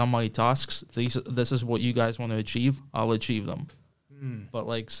 these are my tasks. This is what you guys want to achieve. I'll achieve them. But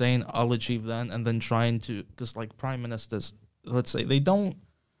like saying I'll achieve them and then trying to, because like prime ministers, let's say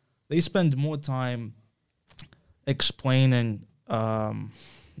they spend more time explaining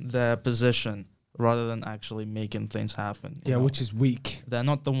their position rather than actually making things happen. Yeah, which is weak. They're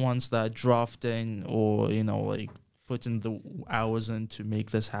not the ones that are drafting or, you know, like putting the hours in to make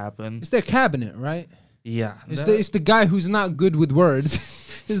this happen. It's their cabinet, right? Yeah. It's the guy who's not good with words.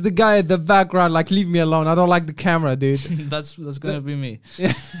 It's the guy at the background, like, leave me alone. I don't like the camera, dude. That's going to be me.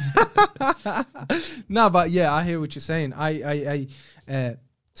 Yeah. No, but yeah, I hear what you're saying.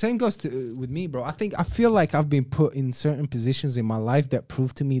 Same goes with me, bro. I feel like I've been put in certain positions in my life that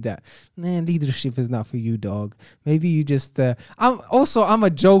prove to me that, man, leadership is not for you, dog. Maybe you just. I'm a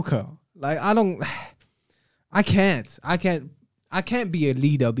joker. Like I can't be a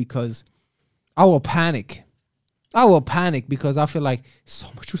leader because I will panic. Because I feel like so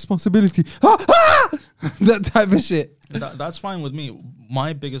much responsibility. That type of shit. That's fine with me.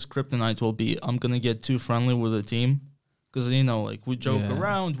 My biggest kryptonite will be I'm gonna get too friendly with the team. Because, you know, like, we joke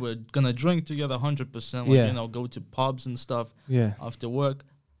around, we're going to drink together 100%, like, you know, go to pubs and stuff after work.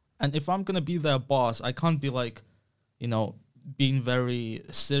 And if I'm gonna be their boss, I can't be like, you know, being very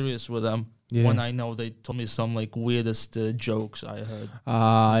serious with them when I know they told me some like weirdest jokes I heard.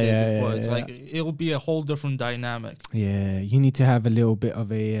 Before. It's like it'll be a whole different dynamic. Yeah, you need to have a little bit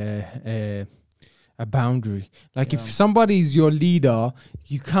of a boundary. Like if somebody's your leader,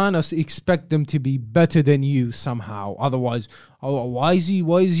 you kind of expect them to be better than you somehow. Otherwise, why is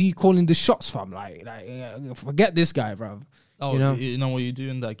he calling the shots from? Like forget this guy, bro. Oh, you know what you do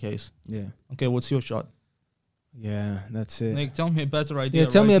in that case? Yeah. Okay, what's your shot? Yeah, that's it. Nick, tell me a better idea. Yeah,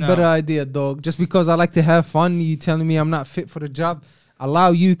 tell me a better idea, dog. Just because I like to have fun, you telling me I'm not fit for the job.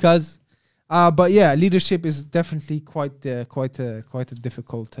 Allow you, cuz. But yeah, leadership is definitely quite a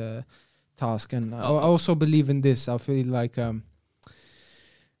difficult task, and I also believe in this. I feel like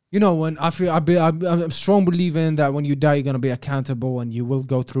you know, when I'm a strong believer in that when you die, you're gonna be accountable, and you will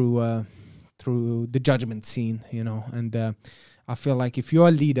go through the judgment scene. You know, and I feel like if you're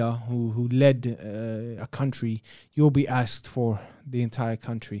a leader who led a country, you'll be asked for the entire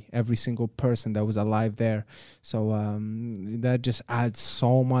country, every single person that was alive there. So that just adds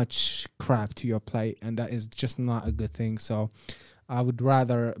so much crap to your plate, and that is just not a good thing. So I would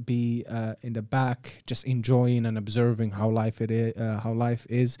rather be in the back, just enjoying and observing how life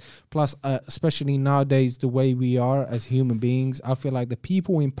is. Plus, especially nowadays, the way we are as human beings, I feel like the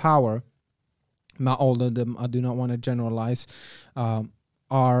people in power, not all of them, I do not want to generalize,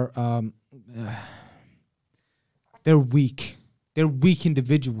 they're weak. They're weak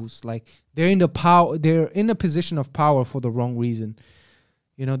individuals. Like they're in a position of power for the wrong reason.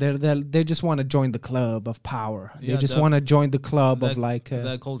 You know, they just want to join the club of power. Yeah, they just want to join the club of like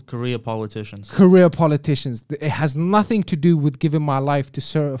they're called career politicians. Career politicians. It has nothing to do with giving my life to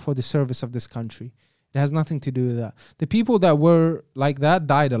serve for the service of this country. It has nothing to do with that. The people that were like that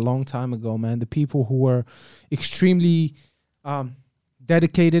died a long time ago, man. The people who were extremely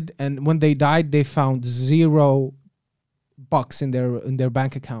dedicated, and when they died, they found $0 in their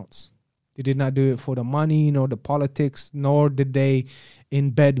bank accounts. They did not do it for the money, nor the politics, nor did they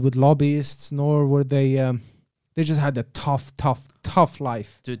in bed with lobbyists, nor were they. They just had a tough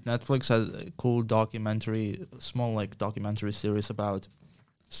life. Dude, Netflix had a cool small documentary series about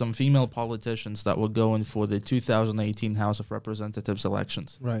some female politicians that were going for the 2018 House of Representatives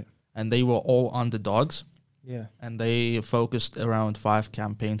elections. Right. And they were all underdogs. Yeah. And they focused around 5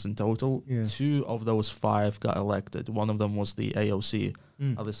 campaigns in total. Yeah. 2 of those 5 got elected. One of them was the AOC,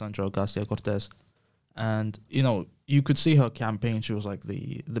 Alessandra Ocasio-Cortez. And, you know, you could see her campaign. She was like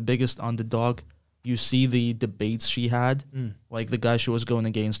the biggest underdog. You see the debates she had. Like the guy she was going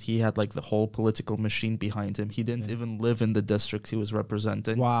against, he had like the whole political machine behind him. He didn't even live in the district he was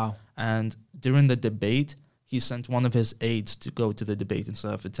representing. Wow. And during the debate, he sent one of his aides to go to the debate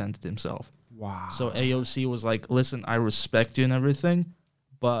instead of attending himself. Wow. So AOC was like, listen, I respect you and everything,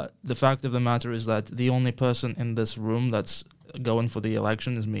 but the fact of the matter is that the only person in this room that's going for the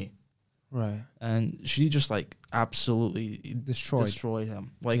election is me. Right. And she just like absolutely destroyed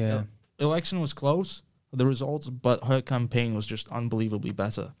him. Like election was close, the results, but her campaign was just unbelievably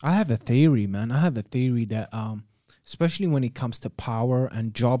better. I have a theory, man. I have a theory that especially when it comes to power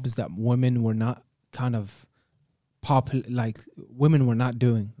and jobs that women were not kind of women were not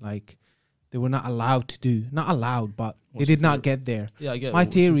doing, like they were not allowed to do. Not allowed, but they did not get there. Yeah, I get. My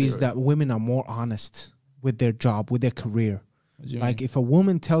theory is that women are more honest with their job, with their career. Like if a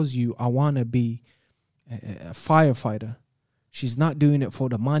woman tells you, I want to be a firefighter, she's not doing it for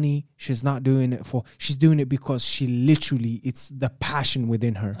the money. She's doing it because she literally, it's the passion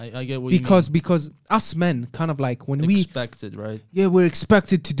within her. I get what you mean. Because us men, kind of like when we expected, right? Yeah, we're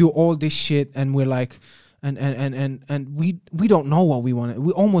expected to do all this shit, and we're like, and we don't know what we want.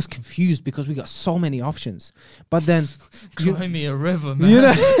 We're almost confused because we got so many options. But then, cry me a river, man. You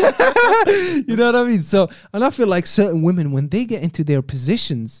know, you know what I mean? So, and I feel like certain women, when they get into their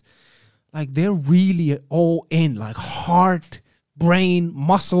positions, like they're really all in, like heart, brain,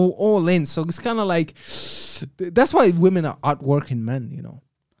 muscle, all in. So it's kind of like, that's why women are outworking men, you know.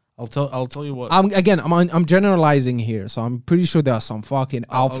 I'll tell you what. I'm generalizing here, so I'm pretty sure there are some fucking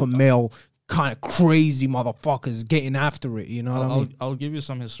alpha male kind of crazy motherfuckers getting after it. You know what I mean? I'll give you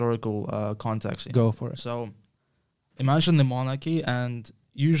some historical context here. Go for it. So imagine the monarchy, and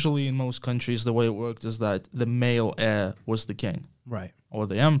usually in most countries the way it worked is that the male heir was the king. Right. Or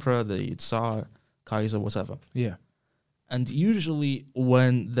the emperor, the Tsar, Kaiser, whatever. Yeah. And usually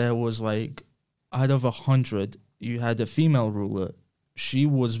when there was like, out of 100, you had a female ruler, she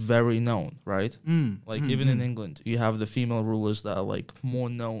was very known, right? Even in England, you have the female rulers that are like more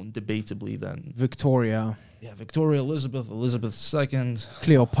known debatably than Victoria. Yeah, Victoria, Elizabeth II,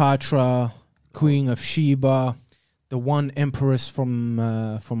 Cleopatra, Queen of Sheba. the one empress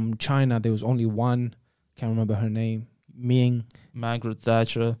from China. There was only one. Can't remember her name. Margaret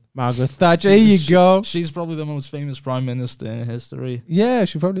Thatcher. Here you go. She's probably the most famous prime minister in history. Yeah,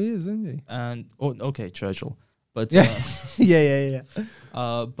 she probably is, isn't she? And okay, Churchill. But yeah, yeah.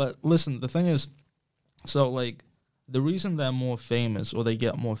 But listen, the thing is, so like the reason they're more famous or they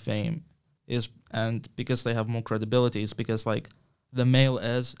get more fame is, and because they have more credibility, is because like the male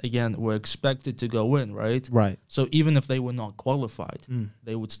heirs again were expected to go in, right? Right. So even if they were not qualified,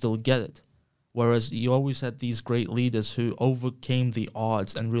 they would still get it. Whereas you always had these great leaders who overcame the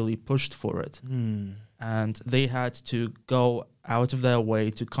odds and really pushed for it. And they had to go out of their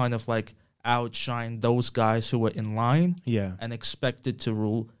way to kind of like outshine those guys who were in line and expected to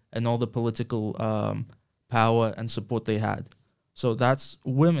rule, and all the political power and support they had. So that's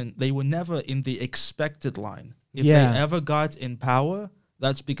women. They were never in the expected line. If they ever got in power,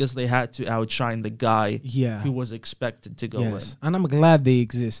 that's because they had to outshine the guy who was expected to go in. And I'm glad they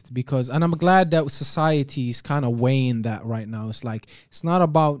exist, because, and I'm glad that society is kind of weighing that right now. It's like, it's not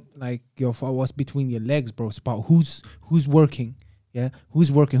about like what's between your legs, bro. It's about who's working. Yeah.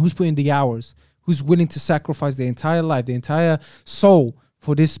 Who's working, who's putting the hours, who's willing to sacrifice their entire life, their entire soul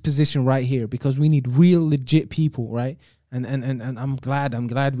for this position right here, because we need real legit people, right? And I'm glad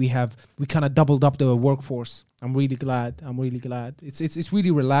we kind of doubled up the workforce. I'm really glad. It's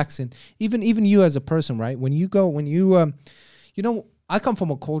really relaxing. Even you as a person, right? You know, I come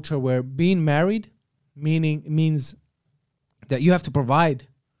from a culture where being married means that you have to provide.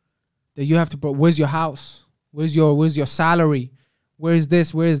 That you have to where's your house? Where's your salary? Where is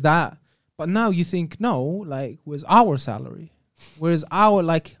this? Where is that? But now you think, no, like, where's our salary? Whereas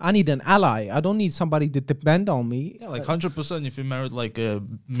like, I need an ally. I don't need somebody to depend on me. Yeah, like 100% if you married like a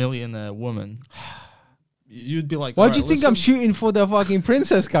millionaire woman, you'd be like, why do you think I'm shooting for the fucking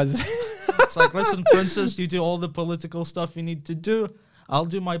princess, cuz? It's like, listen, princess, you do all the political stuff you need to do. I'll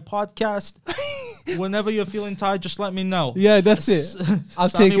do my podcast. Whenever you're feeling tired, just let me know. Yeah, that's it.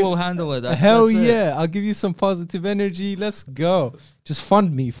 Sammy will handle it. Hell yeah. I'll give you some positive energy. Let's go. Just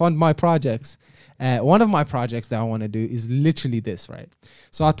fund my projects. One of my projects that I want to do is literally this, right?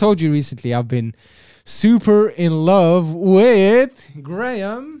 So I told you recently I've been super in love with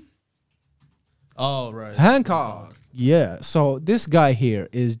Graham. Oh, right. Hancock. Yeah. So this guy here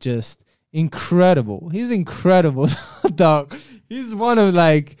is just incredible. He's incredible, dog. He's one of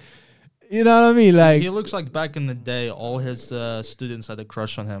like, you know what I mean? Like, he looks like back in the day, all his students had a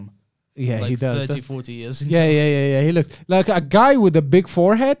crush on him. Yeah, like he does. 30, 40 years. Yeah. He looks like a guy with a big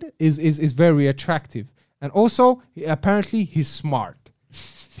forehead is very attractive. And also, apparently, he's smart.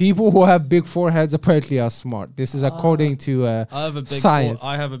 People who have big foreheads apparently are smart. This is according to science.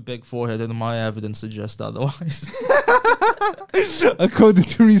 I have a big forehead, and my evidence suggests otherwise. According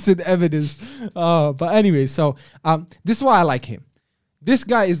to recent evidence. But anyway, so this is why I like him. This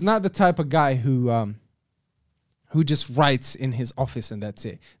guy is not the type of guy who just writes in his office and that's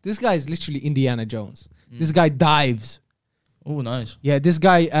it. This guy is literally Indiana Jones. This guy dives. Oh, nice. Yeah, this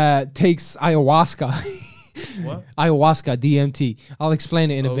guy takes ayahuasca. What? Ayahuasca, DMT. I'll explain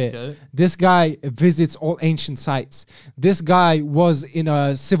it in a bit. This guy visits all ancient sites. This guy was in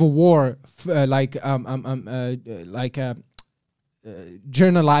a civil war,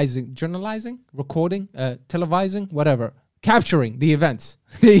 journalizing, recording, televising, whatever. Capturing the events.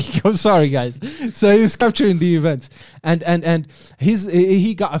 There you go. Sorry, guys. So he was capturing the events, and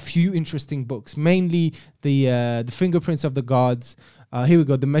he got a few interesting books, mainly the Fingerprints of the Gods. Here we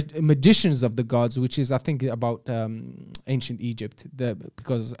go. The Magicians of the Gods, which is I think about ancient Egypt,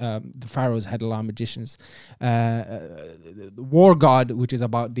 because the pharaohs had a lot of magicians. The War God, which is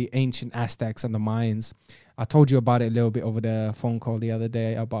about the ancient Aztecs and the Mayans. I told you about it a little bit over the phone call the other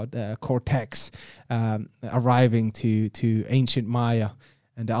day about Cortex arriving to ancient Maya,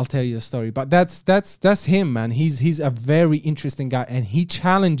 and I'll tell you a story. But that's him, man. He's a very interesting guy, and he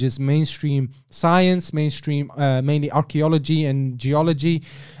challenges mainstream science, mainly archaeology and geology,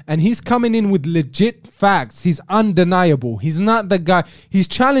 and he's coming in with legit facts. He's undeniable. He's not the guy. He's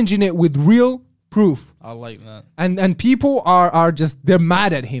challenging it with real proof. I like that. And people are just, they're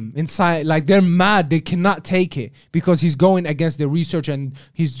mad at him inside. Like, they're mad. They cannot take it because he's going against the research, and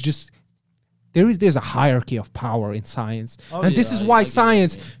he's just, there's a hierarchy of power in science. And this is why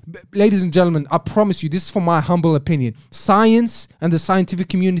science, ladies and gentlemen, I promise you, this is from my humble opinion. Science and the scientific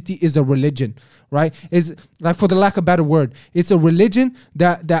community is a religion, right? It's like, for the lack of a better word, it's a religion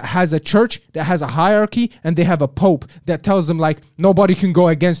that has a church, that has a hierarchy, and they have a pope that tells them like, nobody can go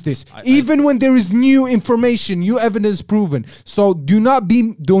against this. Even when there is new information, new evidence proven. So do not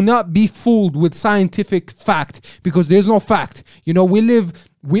be fooled with scientific fact, because there's no fact. You know,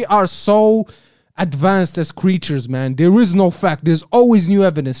 we are so advanced as creatures, man. There is no fact. There's always new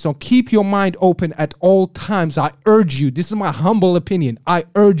evidence. So keep your mind open at all times. I urge you. This is my humble opinion. I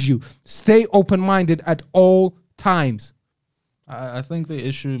urge you. Stay open-minded at all times. I think the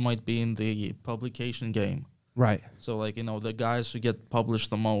issue might be in the publication game. Right. So, like, you know, the guys who get published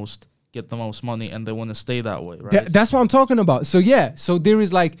the most get the most money, and they want to stay that way, right? That's what I'm talking about. So, yeah. So there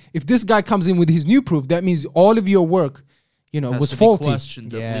is like, if this guy comes in with his new proof, that means all of your work, you know, was faulty.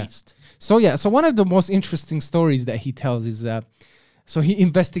 Questioned at least. So, yeah. So one of the most interesting stories that he tells is, so he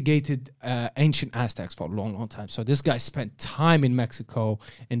investigated ancient Aztecs for a long, long time. So this guy spent time in Mexico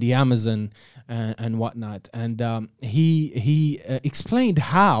and the Amazon and whatnot. And he explained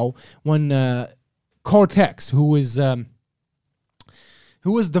how when Cortex, who was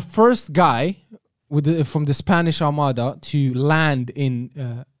the first guy from the Spanish Armada to land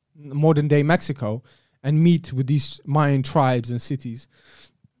in modern day Mexico and meet with these Mayan tribes and cities.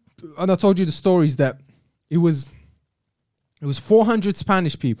 And I told you the stories that it was 400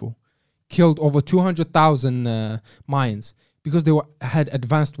 Spanish people killed over 200,000 Mayans because they had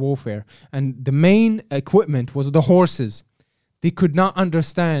advanced warfare. And the main equipment was the horses. They could not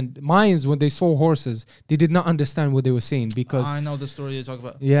understand. Mayans, when they saw horses, they did not understand what they were seeing because... I know the story you talk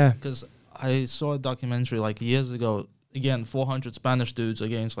about. Yeah. Because I saw a documentary like years ago. Again, 400 Spanish dudes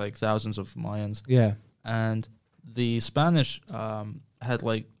against like thousands of Mayans. Yeah. And the Spanish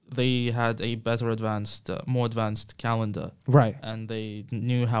they had a better more advanced calendar. Right. And they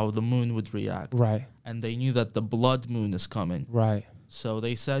knew how the moon would react. Right. And they knew that the blood moon is coming. Right. So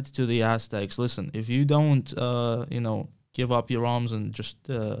they said to the Aztecs, listen, if you don't, give up your arms and just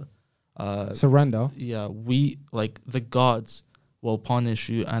surrender. Yeah, the gods will punish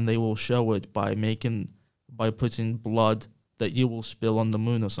you, and they will show it by putting blood that you will spill on the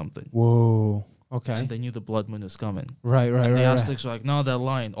moon or something. Whoa. Okay. And they knew the blood moon is coming. Right. And the Aztecs were like, no, they're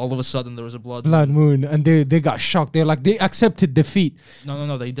lying. All of a sudden there was a blood moon, and they got shocked. They're like, they accepted defeat.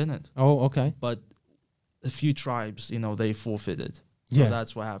 No, they didn't. Oh, okay. But a few tribes, they forfeited. So yeah,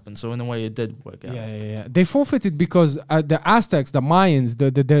 that's what happened. So in a way, it did work out. Yeah. They forfeited because the Aztecs, the Mayans,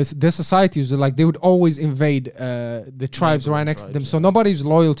 their societies were like they would always invade the tribes right next to them. So nobody's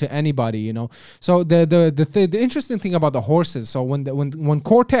loyal to anybody, So the interesting thing about the horses. So when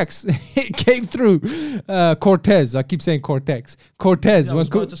Cortex came through, Cortez. I keep saying Cortex. Cortez. Yeah, I was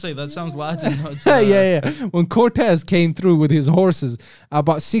about to say that sounds Latin. Yeah. When Cortez came through with his horses,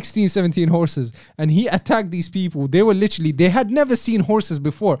 about 16, 17 horses, and he attacked these people, they had never seen horses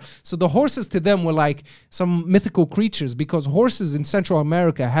before. So the horses to them were like some mythical creatures because horses in Central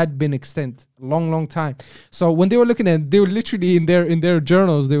America had been extinct long time. So when they were looking at it, they were literally in their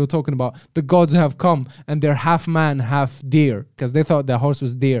journals, they were talking about the gods have come and they're half man, half deer, because they thought the horse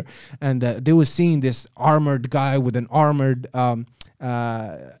was deer. And they were seeing this armored guy with an armored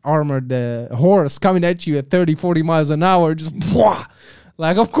horse coming at you at 30, 40 miles an hour, just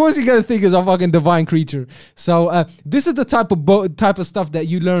like, of course you're gonna think it's a fucking divine creature. So this is the type of stuff that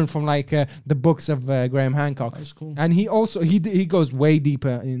you learn from like the books of Graham Hancock. That's cool. And he also he goes way deeper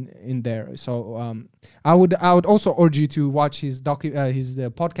in there. So I would also urge you to watch his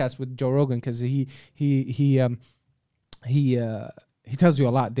podcast with Joe Rogan, because he tells you a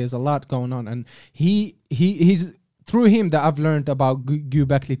lot. There's a lot going on, and he's through him that I've learned about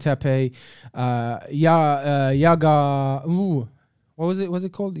Göbekli Tepe, Yaga. What was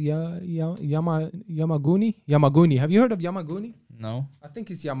it called? Yamaguni? Yamaguni. Have you heard of Yamaguni? No. I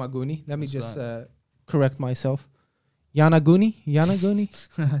think it's Yamaguni. Let me just correct myself. Yanaguni?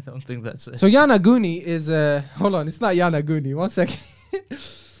 I don't think that's it. So Yanaguni is... hold on, it's not Yanaguni. 1 second.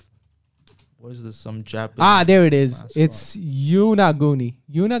 What is this? Some Japanese... there it is. It's Yunaguni.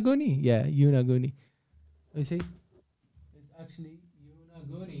 Yunaguni? Yeah, Yunaguni. You see? It's actually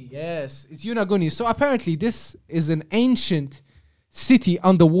Yunaguni. Yes, it's Yunaguni. So apparently this is an ancient city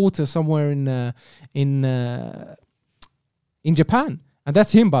underwater somewhere in Japan, and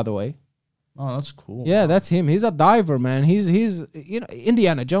that's him, by the way. Oh, that's cool. Yeah, that's him. He's a diver, man. He's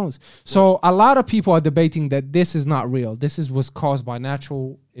Indiana Jones. So a lot of people are debating that this is not real. This was caused by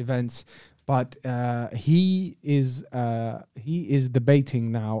natural events, but he is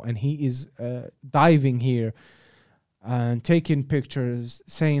debating now, and he is diving here and taking pictures,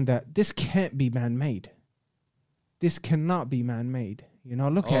 saying that this can't be man-made. This cannot be man-made.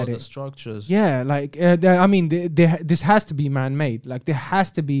 Look at it. The structures. Yeah, like, this has to be man-made. Like, there has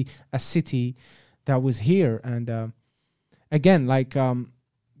to be a city that was here. And again, like,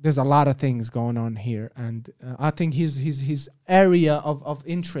 there's a lot of things going on here. And I think his area of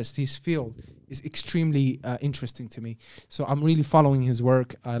interest, his field, is extremely interesting to me. So I'm really following his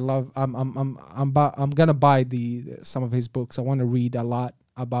work. I'm gonna buy some of his books. I want to read a lot.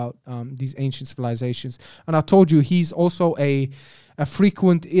 about these ancient civilizations. And I told you he's also a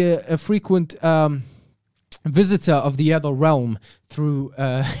frequent visitor of the other realm through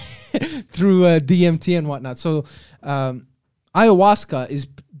DMT and whatnot. So ayahuasca is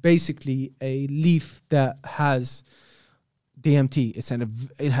basically a leaf that has DMT.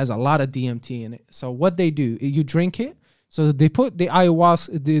 It has a lot of DMT in it. So what they do, you drink it. So they put the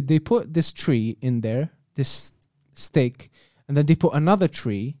ayahuasca, they put this tree in there, this stake, and then they put another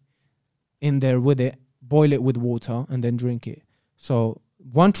tree in there with it, boil it with water, and then drink it. So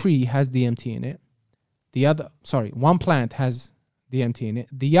one tree has DMT in it. One plant has DMT in it.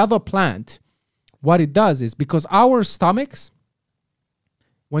 The other plant, what it does is, because our stomachs,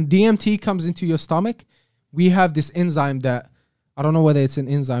 when DMT comes into your stomach, we have this enzyme that, I don't know whether it's an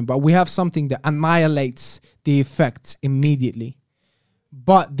enzyme, but we have something that annihilates the effects immediately.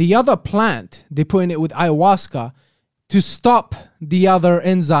 But the other plant, they put in it with ayahuasca to stop the other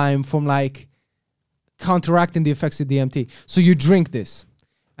enzyme from like counteracting the effects of DMT. So you drink this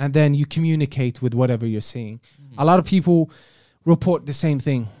and then you communicate with whatever you're seeing. A lot of people report the same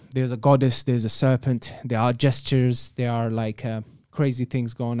thing. There's a goddess, there's a serpent, there are gestures, there are like crazy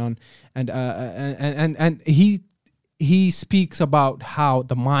things going on. And he speaks about how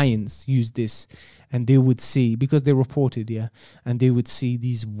the Mayans used this, and they would see, because they reported, and they would see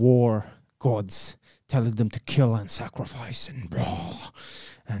these war gods telling them to kill and sacrifice and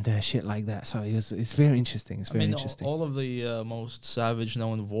shit like that. So it's very interesting. It's very interesting. All of the most savage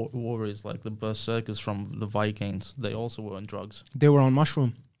known warriors, like the berserkers from the Vikings, they also were on drugs. They were on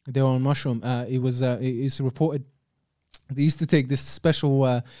mushroom. It's reported. They used to take this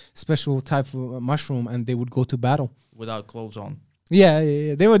special type of mushroom, and they would go to battle without clothes on. Yeah.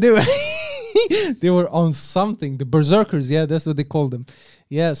 They were they were on something. The berserkers, that's what they called them.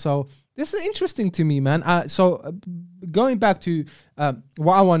 Yeah. So this is interesting to me, man. Going back to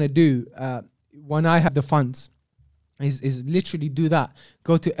what I want to do when I have the funds is literally do that.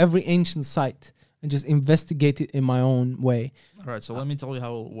 Go to every ancient site and just investigate it in my own way. All right. So let me tell you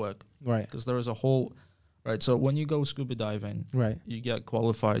how it will work. Right. Because there is a whole. Right, so when you go scuba diving, you get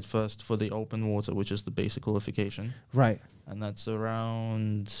qualified first for the open water, which is the basic qualification. Right. And that's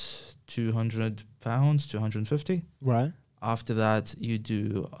around 200 pounds, 250. Right. After that, you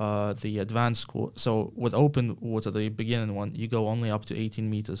do the advanced course. So with open water, the beginning one, you go only up to 18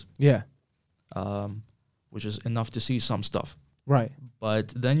 meters. Yeah. Which is enough to see some stuff. Right. But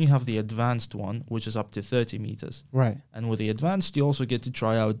then you have the advanced one, which is up to 30 meters. Right. And with the advanced, you also get to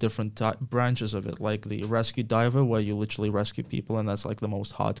try out different branches of it, like the rescue diver, where you literally rescue people, and that's like the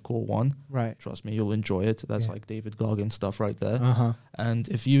most hardcore one. Right. Trust me, you'll enjoy it. That's like David Goggins stuff right there. Uh-huh. And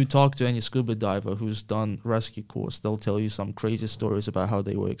if you talk to any scuba diver who's done rescue course, they'll tell you some crazy stories about how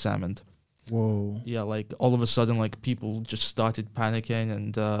they were examined. Whoa. Yeah, like all of a sudden, like people just started panicking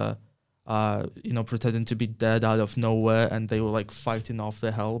and pretending to be dead out of nowhere, and they were like fighting off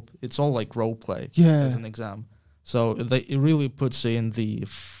their help. It's all like role play as an exam. So it really puts you in the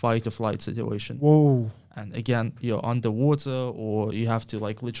fight or flight situation. Whoa. And again, you're underwater, or you have to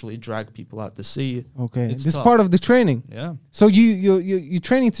like literally drag people out to sea. Okay. It's this tough. is part of the training. Yeah. So you're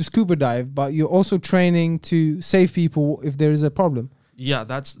training to scuba dive, but you're also training to save people if there is a problem. Yeah,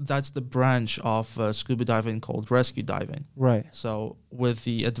 that's the branch of scuba diving called rescue diving. Right. So with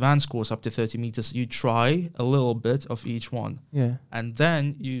the advanced course up to 30 meters, you try a little bit of each one. Yeah. And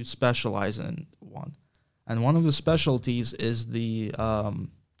then you specialize in one. And one of the specialties is the,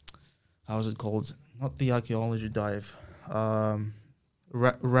 how's it called? Not the archaeology dive,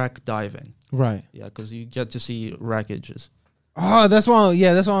 wreck diving. Right. Yeah, because you get to see wreckages. Oh, that's what.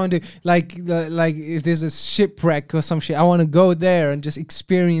 That's what I want to do. Like if there's a shipwreck or some shit, I want to go there and just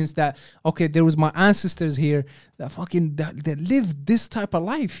experience that. Okay, there was my ancestors here that lived this type of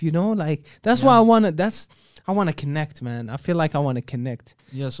life. Like that's why I want to. I want to connect, man. I feel like I want to connect.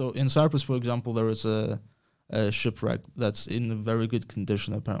 Yeah. So in Cyprus, for example, there is a shipwreck that's in very good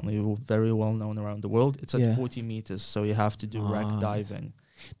condition. Apparently, very well known around the world. It's at 40 meters, so you have to do wreck diving.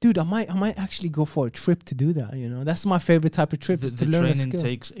 Dude, I might actually go for a trip to do that. That's my favorite type of trip. The training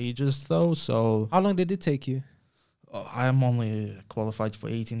takes ages, though. So how long did it take you? I am only qualified for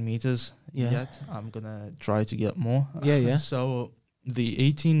 18 meters yet. I'm gonna try to get more. Yeah. So the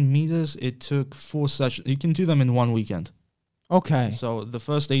 18 meters, it took 4 sessions. You can do them in 1 weekend. Okay. So the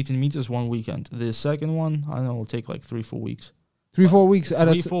first 18 meters, 1 weekend. The second one, I don't know, will take like 3-4 weeks. 3-4 weeks.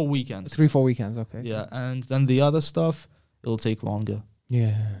 3-4 weekends. 3-4 weekends. Okay. Yeah, and then the other stuff, it'll take longer.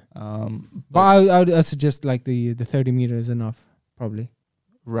 Yeah. But I'd suggest like the 30 meters is enough, probably.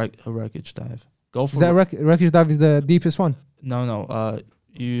 A wreckage dive. Go for wreckage dive is the deepest one? No.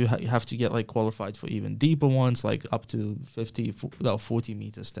 you have to get like qualified for even deeper ones, like up to 40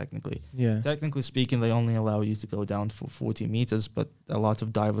 meters technically. Yeah. Technically speaking, they only allow you to go down for 40 meters, but a lot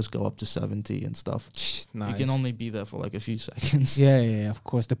of divers go up to 70 and stuff. Nice. You can only be there for like a few seconds. Yeah, of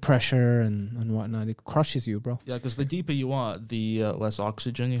course. The pressure and whatnot, it crushes you, bro. Yeah, because the deeper you are, the less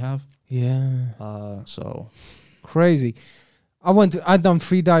oxygen you have. Yeah. So crazy. I've done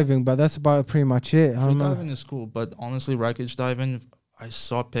free diving, but that's about pretty much it. Free diving is cool, but honestly, wreckage diving, I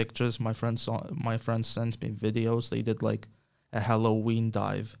saw pictures. My friends sent me videos. They did like a Halloween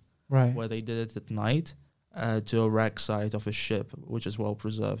dive, right? Where they did it at night to a wreck site of a ship, which is well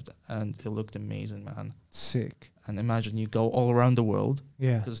preserved, and it looked amazing, man. Sick. And imagine you go all around the world.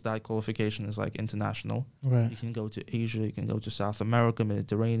 Yeah. Because that qualification is like international. Right. You can go to Asia, you can go to South America,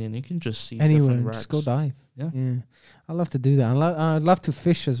 Mediterranean. You can just see anywhere. Different wrecks. Just go dive. Yeah. I love to do that. I'd love to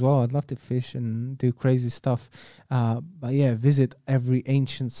fish as well. I'd love to fish and do crazy stuff. But yeah, visit every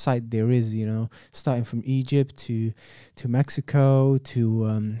ancient site there is, starting from Egypt to Mexico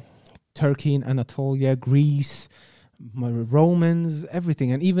to Turkey and Anatolia, Greece, Romans,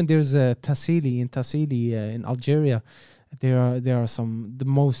 everything. And even there's Tassili in Algeria. There are some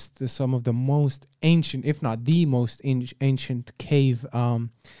of the most ancient, if not the most ancient cave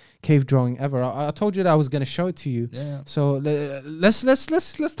drawing ever. I told you that I was gonna show it to you. Yeah. So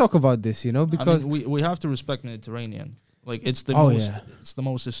let's talk about this, because we have to respect Mediterranean. Like it's the it's the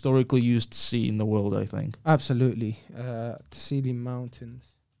most historically used sea in the world, I think. Absolutely. Tassili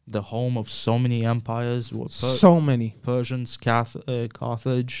Mountains. The home of so many empires. So many. Persians,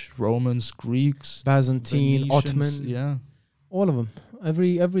 Carthage, Romans, Greeks, Byzantine, Venetians, Ottoman. Yeah. All of them.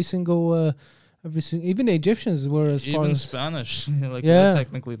 Every single even the Egyptians were as far even as Spanish. They're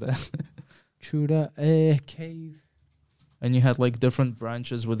technically there. True that. Cave. And you had like different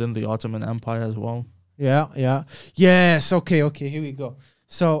branches within the Ottoman Empire as well. Yeah. Yes. Okay. Here we go.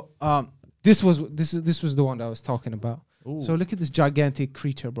 So this was the one that I was talking about. Ooh. So look at this gigantic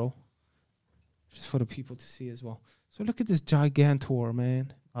creature, bro. Just for the people to see as well. So look at this gigantor,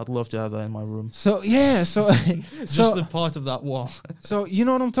 man. I'd love to have that in my room. So yeah, just a part of that wall. So you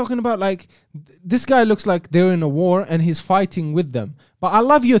know what I'm talking about? Like this guy looks like they're in a war and he's fighting with them. But I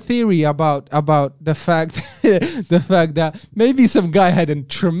love your theory about the fact that maybe some guy had a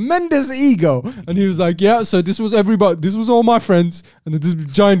tremendous ego and he was like, yeah, so this was everybody, this was all my friends, and this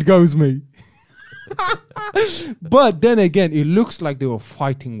giant guy was me. But then again, it looks like they were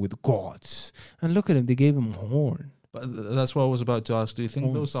fighting with gods. And look at him, they gave him a horn. But that's what I was about to ask. Do you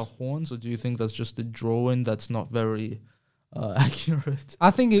think those are horns, or do you think that's just a drawing that's not very accurate?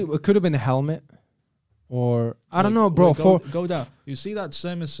 I think it could have been a helmet. Or, I don't know, bro. Go down. You see that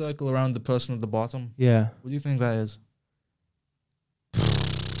semicircle around the person at the bottom? Yeah. What do you think that is?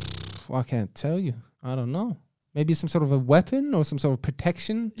 Well, I can't tell you. I don't know. Maybe some sort of a weapon or some sort of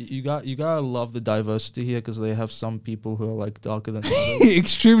protection. You gotta love the diversity here, because they have some people who are like darker than others.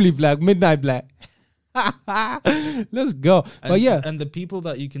 Extremely black, midnight black. Let's go. But yeah, and the people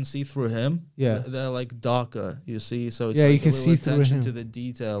that you can see through him, they're like darker. You see, so it's you can see through him to the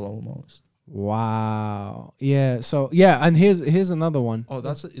detail almost. Wow. Yeah. So yeah, and here's another one. Oh,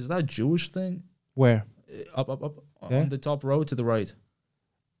 is that a Jewish thing? Where? Up on the top row to the right.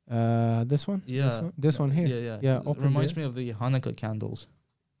 This one? Yeah. This one here. Yeah. It reminds me of the Hanukkah candles.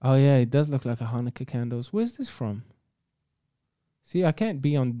 Oh yeah, it does look like a Hanukkah candles. Where's this from? See, I can't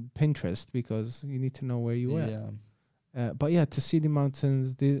be on Pinterest because you need to know where you are. Yeah. But yeah, Tassili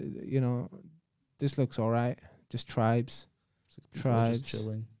Mountains, this looks all right. Just tribes. Just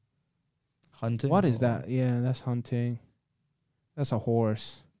chilling. Hunting. What is that? Yeah, that's hunting. That's a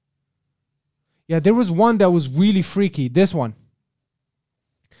horse. Yeah, there was one that was really freaky. This one.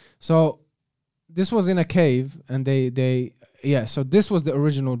 So this was in a cave, and so this was the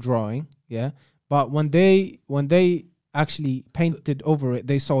original drawing, yeah. But when they actually painted over it,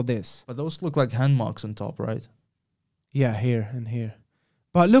 they saw this. But those look like hand marks on top, right? Yeah, here and here.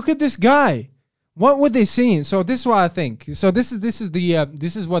 But look at this guy. What were they seeing? So this is what I think. So this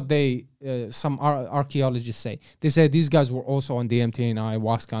is what they some archaeologists say. They said these guys were also on DMT and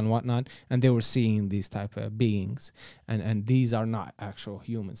ayahuasca and whatnot, and they were seeing these type of beings, and these are not actual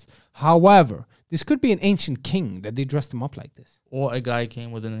humans. However, this could be an ancient king that they dressed him up like this, or a guy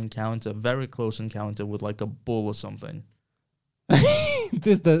came with an encounter, very close encounter with like a bull or something.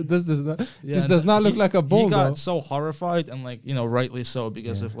 This does not look like a bull. He got so horrified, and rightly so,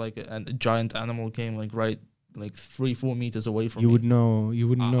 because if like a giant animal came like 3-4 meters away from me, you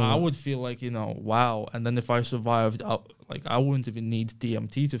wouldn't know. I would feel like wow. And then if I survived, I wouldn't even need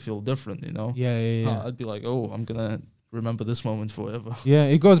DMT to feel different. Yeah. I'd be like, oh, I'm gonna remember this moment forever. Yeah,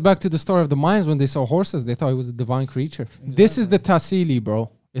 it goes back to the story of the Mayans when they saw horses. They thought it was a divine creature. Exactly. This is the Tassili, bro.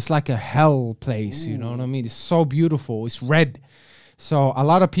 It's like a hell place. Ooh. You know what I mean? It's so beautiful. It's red. So a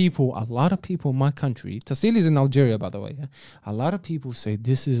lot of people in my country, Tassili is in Algeria, by the way. Yeah? A lot of people say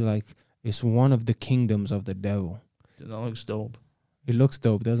this is like, it's one of the kingdoms of the devil. That looks dope. It looks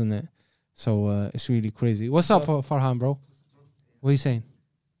dope, doesn't it? So it's really crazy. What's up, Farhan, bro? What are you saying?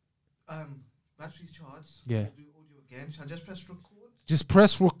 Battery's charged. Yeah. Do audio again. Shall I just press record? Just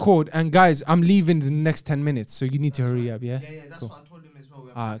press record. And guys, I'm leaving in the next 10 minutes, so you need to hurry up, yeah? Yeah, that's cool. What I told him as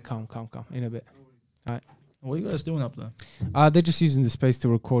well. Come. In a bit. All right. What are you guys doing up there? They're just using the space to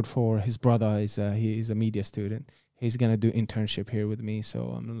record for his brother. He is a media student. He's going to do internship here with me,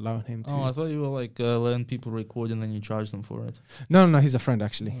 so I'm allowing him to. Oh, I thought you were like letting people record and then you charge them for it. No, he's a friend,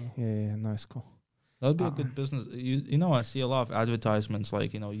 actually. Yeah, nice, cool. That would be a good business. You know, I see a lot of advertisements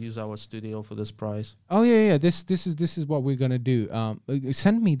like, use our studio for this price. Oh yeah. This is what we're gonna do.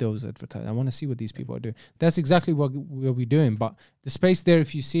 Send me those advertisements. I want to see what these people are doing. That's exactly what we'll be doing. But the space there,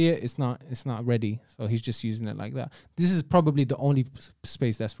 if you see it, it's not ready. So he's just using it like that. This is probably the only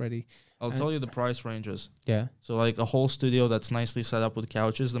space that's ready. I'll tell you the price ranges. Yeah. So like a whole studio that's nicely set up with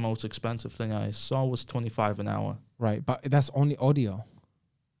couches, the most expensive thing I saw was $25 an hour. Right, but that's only audio.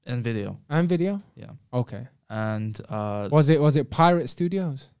 And video. And video? Yeah. Okay. And was it Pirate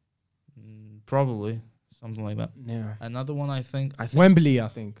Studios? Probably something like that. Yeah. Another one I think Wembley, I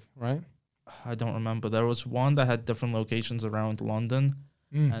think, right? I don't remember. There was one that had different locations around London,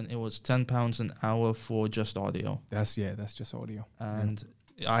 and it was £10 an hour for just audio. That's just audio. And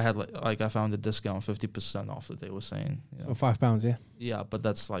I had I found a discount 50% off that they were saying. So £5, yeah. Yeah, but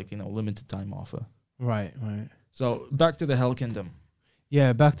that's limited time offer. Right. So back to the Hell Kingdom.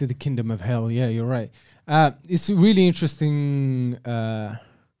 Yeah, back to the Kingdom of Hell. Yeah, you're right. It's a really interesting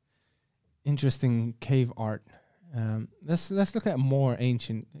cave art. Let's look at more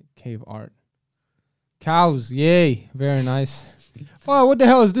ancient cave art. Cows, yay, very nice. Oh, what the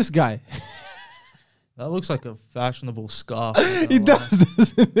hell is this guy? That looks like a fashionable scarf. It does,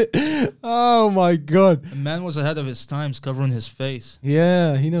 doesn't it? Oh my God. The man was ahead of his times, covering his face.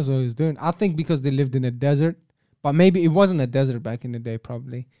 Yeah, he knows what he's doing. I think because they lived in a desert. But maybe it wasn't a desert back in the day,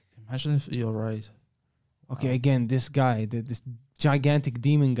 probably. Imagine if you're right. Okay, again, this guy, this gigantic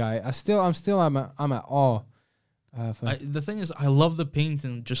demon guy. I'm at awe. The thing is, I love the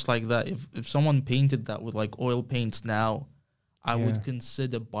painting just like that. If someone painted that with like oil paints now, I would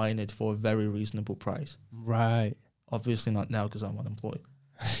consider buying it for a very reasonable price. Right. Obviously not now because I'm unemployed.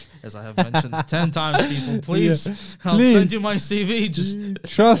 As I have mentioned 10 times, people, please, I'll send you my CV. Just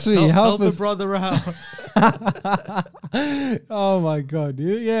trust me, help a brother out. Oh my God,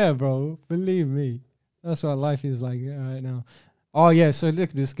 yeah, bro, believe me, that's what life is like right now. Oh yeah, so look,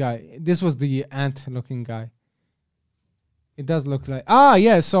 this guy. This was the ant-looking guy. It does look like.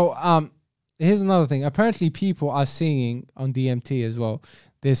 Yeah. So here's another thing. Apparently, people are seeing on DMT as well.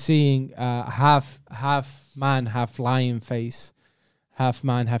 They're seeing half man, half lion face. Half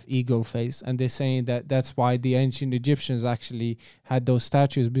man, half eagle face, and they're saying that that's why the ancient Egyptians actually had those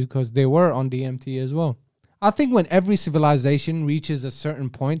statues, because they were on DMT as well. I think when every civilization reaches a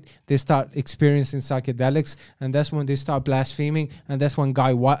certain point, they start experiencing psychedelics, and that's when they start blaspheming, and that's when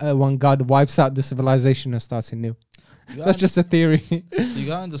God wipes out the civilization and starts anew. That's just a theory. You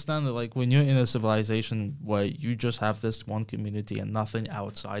gotta understand that, like, when you're in a civilization where you just have this one community and nothing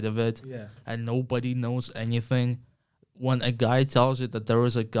outside of it, and nobody knows anything. When a guy tells you that there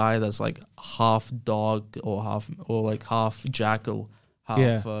is a guy that's like half dog or half jackal,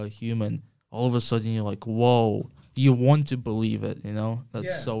 half human, all of a sudden you're like, whoa, you want to believe it,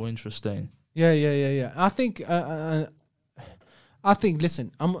 That's so interesting. Yeah. I think,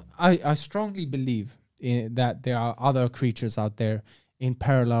 listen, I strongly believe that there are other creatures out there in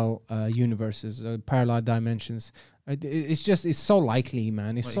parallel universes, parallel dimensions. It's so likely,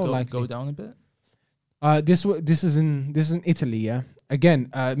 man. It's likely. Go down a bit. This is in Italy, yeah. Again,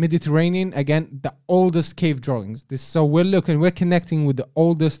 Mediterranean. Again, the oldest cave drawings. We're connecting with the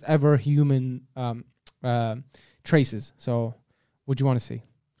oldest ever human traces. So, what do you want to see?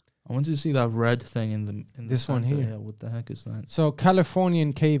 I want to see that red thing in this one here. Yeah, what the heck is that? So,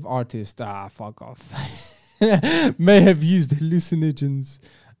 Californian cave artist. Fuck off. May have used hallucinogens.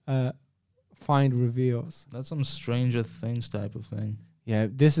 Find reveals. That's some Stranger Things type of thing. Yeah,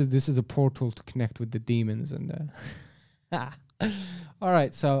 this is a portal to connect with the demons and. All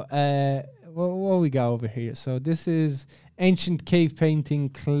right, so what we got over here? So this is ancient cave painting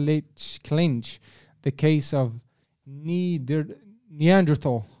clinch, the case of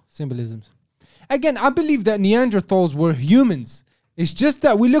Neanderthal symbolisms. Again, I believe that Neanderthals were humans. It's just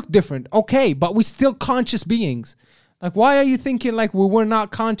that we look different. Okay, but we're still conscious beings. Like, why are you thinking like we were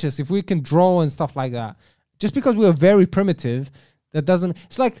not conscious if we can draw and stuff like that? Just because we are very primitive, that doesn't.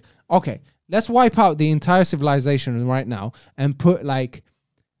 It's like, okay, let's wipe out the entire civilization right now and put like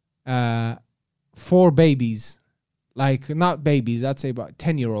 4 babies, like not babies, I'd say about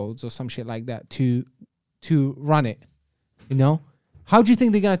 10-year-olds or some shit like that to run it. You know, how do you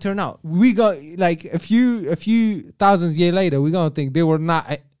think they're gonna turn out? We got like a few thousands years later, we're gonna think they were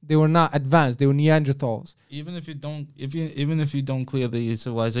not advanced. They were Neanderthals. Even if you don't clear the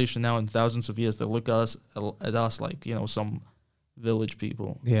civilization now in thousands of years, they look at us like, you know, some village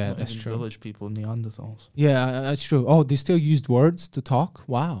people. Yeah, that's true. Village people, Neanderthals. Yeah, that's true. Oh, they still used words to talk.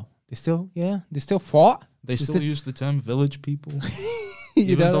 Wow, they still fought. They still use the term village people.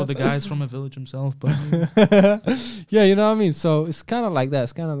 Even though the guy's from a village himself, but yeah, you know what I mean. So it's kind of like that.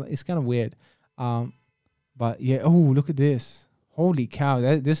 It's kind of weird. But yeah. Oh, look at this. Holy cow!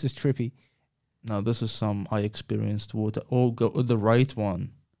 This is trippy. No, this is some I experienced water. Oh, go the right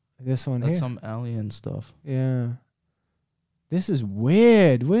one. This one That's here. some alien stuff. Yeah. This is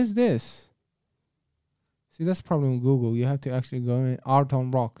weird. Where's this? See, that's the problem with Google. You have to actually go in art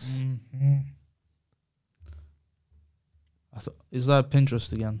on rocks. Mm-hmm. Is that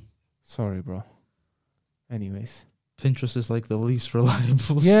Pinterest again? Sorry, bro. Anyways. Pinterest is like the least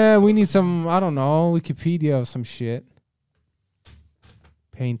reliable. Yeah, we need some, I don't know, Wikipedia or some shit.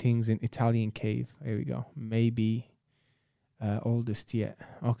 Paintings in Italian cave. Here we go. Maybe oldest yet.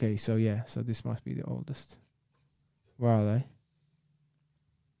 Okay, so yeah. So this must be the oldest. Where are they?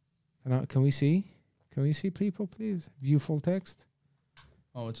 Can we see? Can we see people, please? View full text.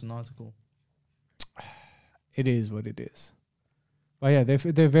 Oh, it's an article. It is what it is. But yeah,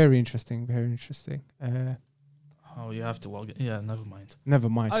 they're very interesting. Very interesting. Oh, you have to log it. Yeah, never mind. Never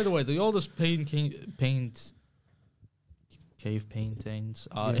mind. Either way, the oldest cave paintings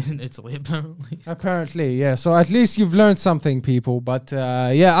are in Italy, apparently. Apparently, yeah. So at least you've learned something, people. But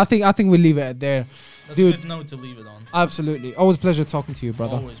yeah, I think we'll leave it at there. That's Dude, a good note to leave it on. Absolutely. Always a pleasure talking to you,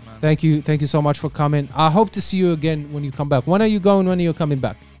 brother. Always, man. Thank you so much for coming. I hope to see you again when you come back. When are you going? When are you coming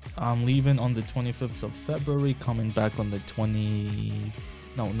back? I'm leaving on the 25th of February, coming back on the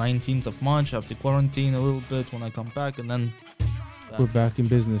 19th of March. I have to quarantine a little bit when I come back, and then we're back in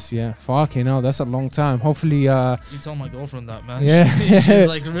business. Yeah, fucking hell, that's a long time. Hopefully, you tell my girlfriend that, man. Yeah, she's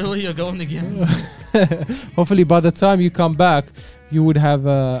like, really, you're going again? Hopefully, by the time you come back, you would have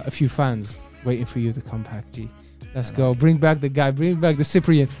a few fans waiting for you to come back. G, let's go. Bring back the guy. Bring back the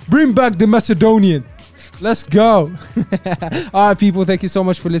Cyprian. Bring back the Macedonian. Let's go. All right, people, thank you so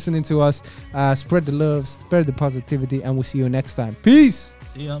much for listening to us. Spread the love, spread the positivity, and we'll see you next time. Peace.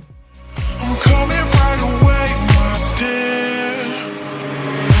 See ya. I'm coming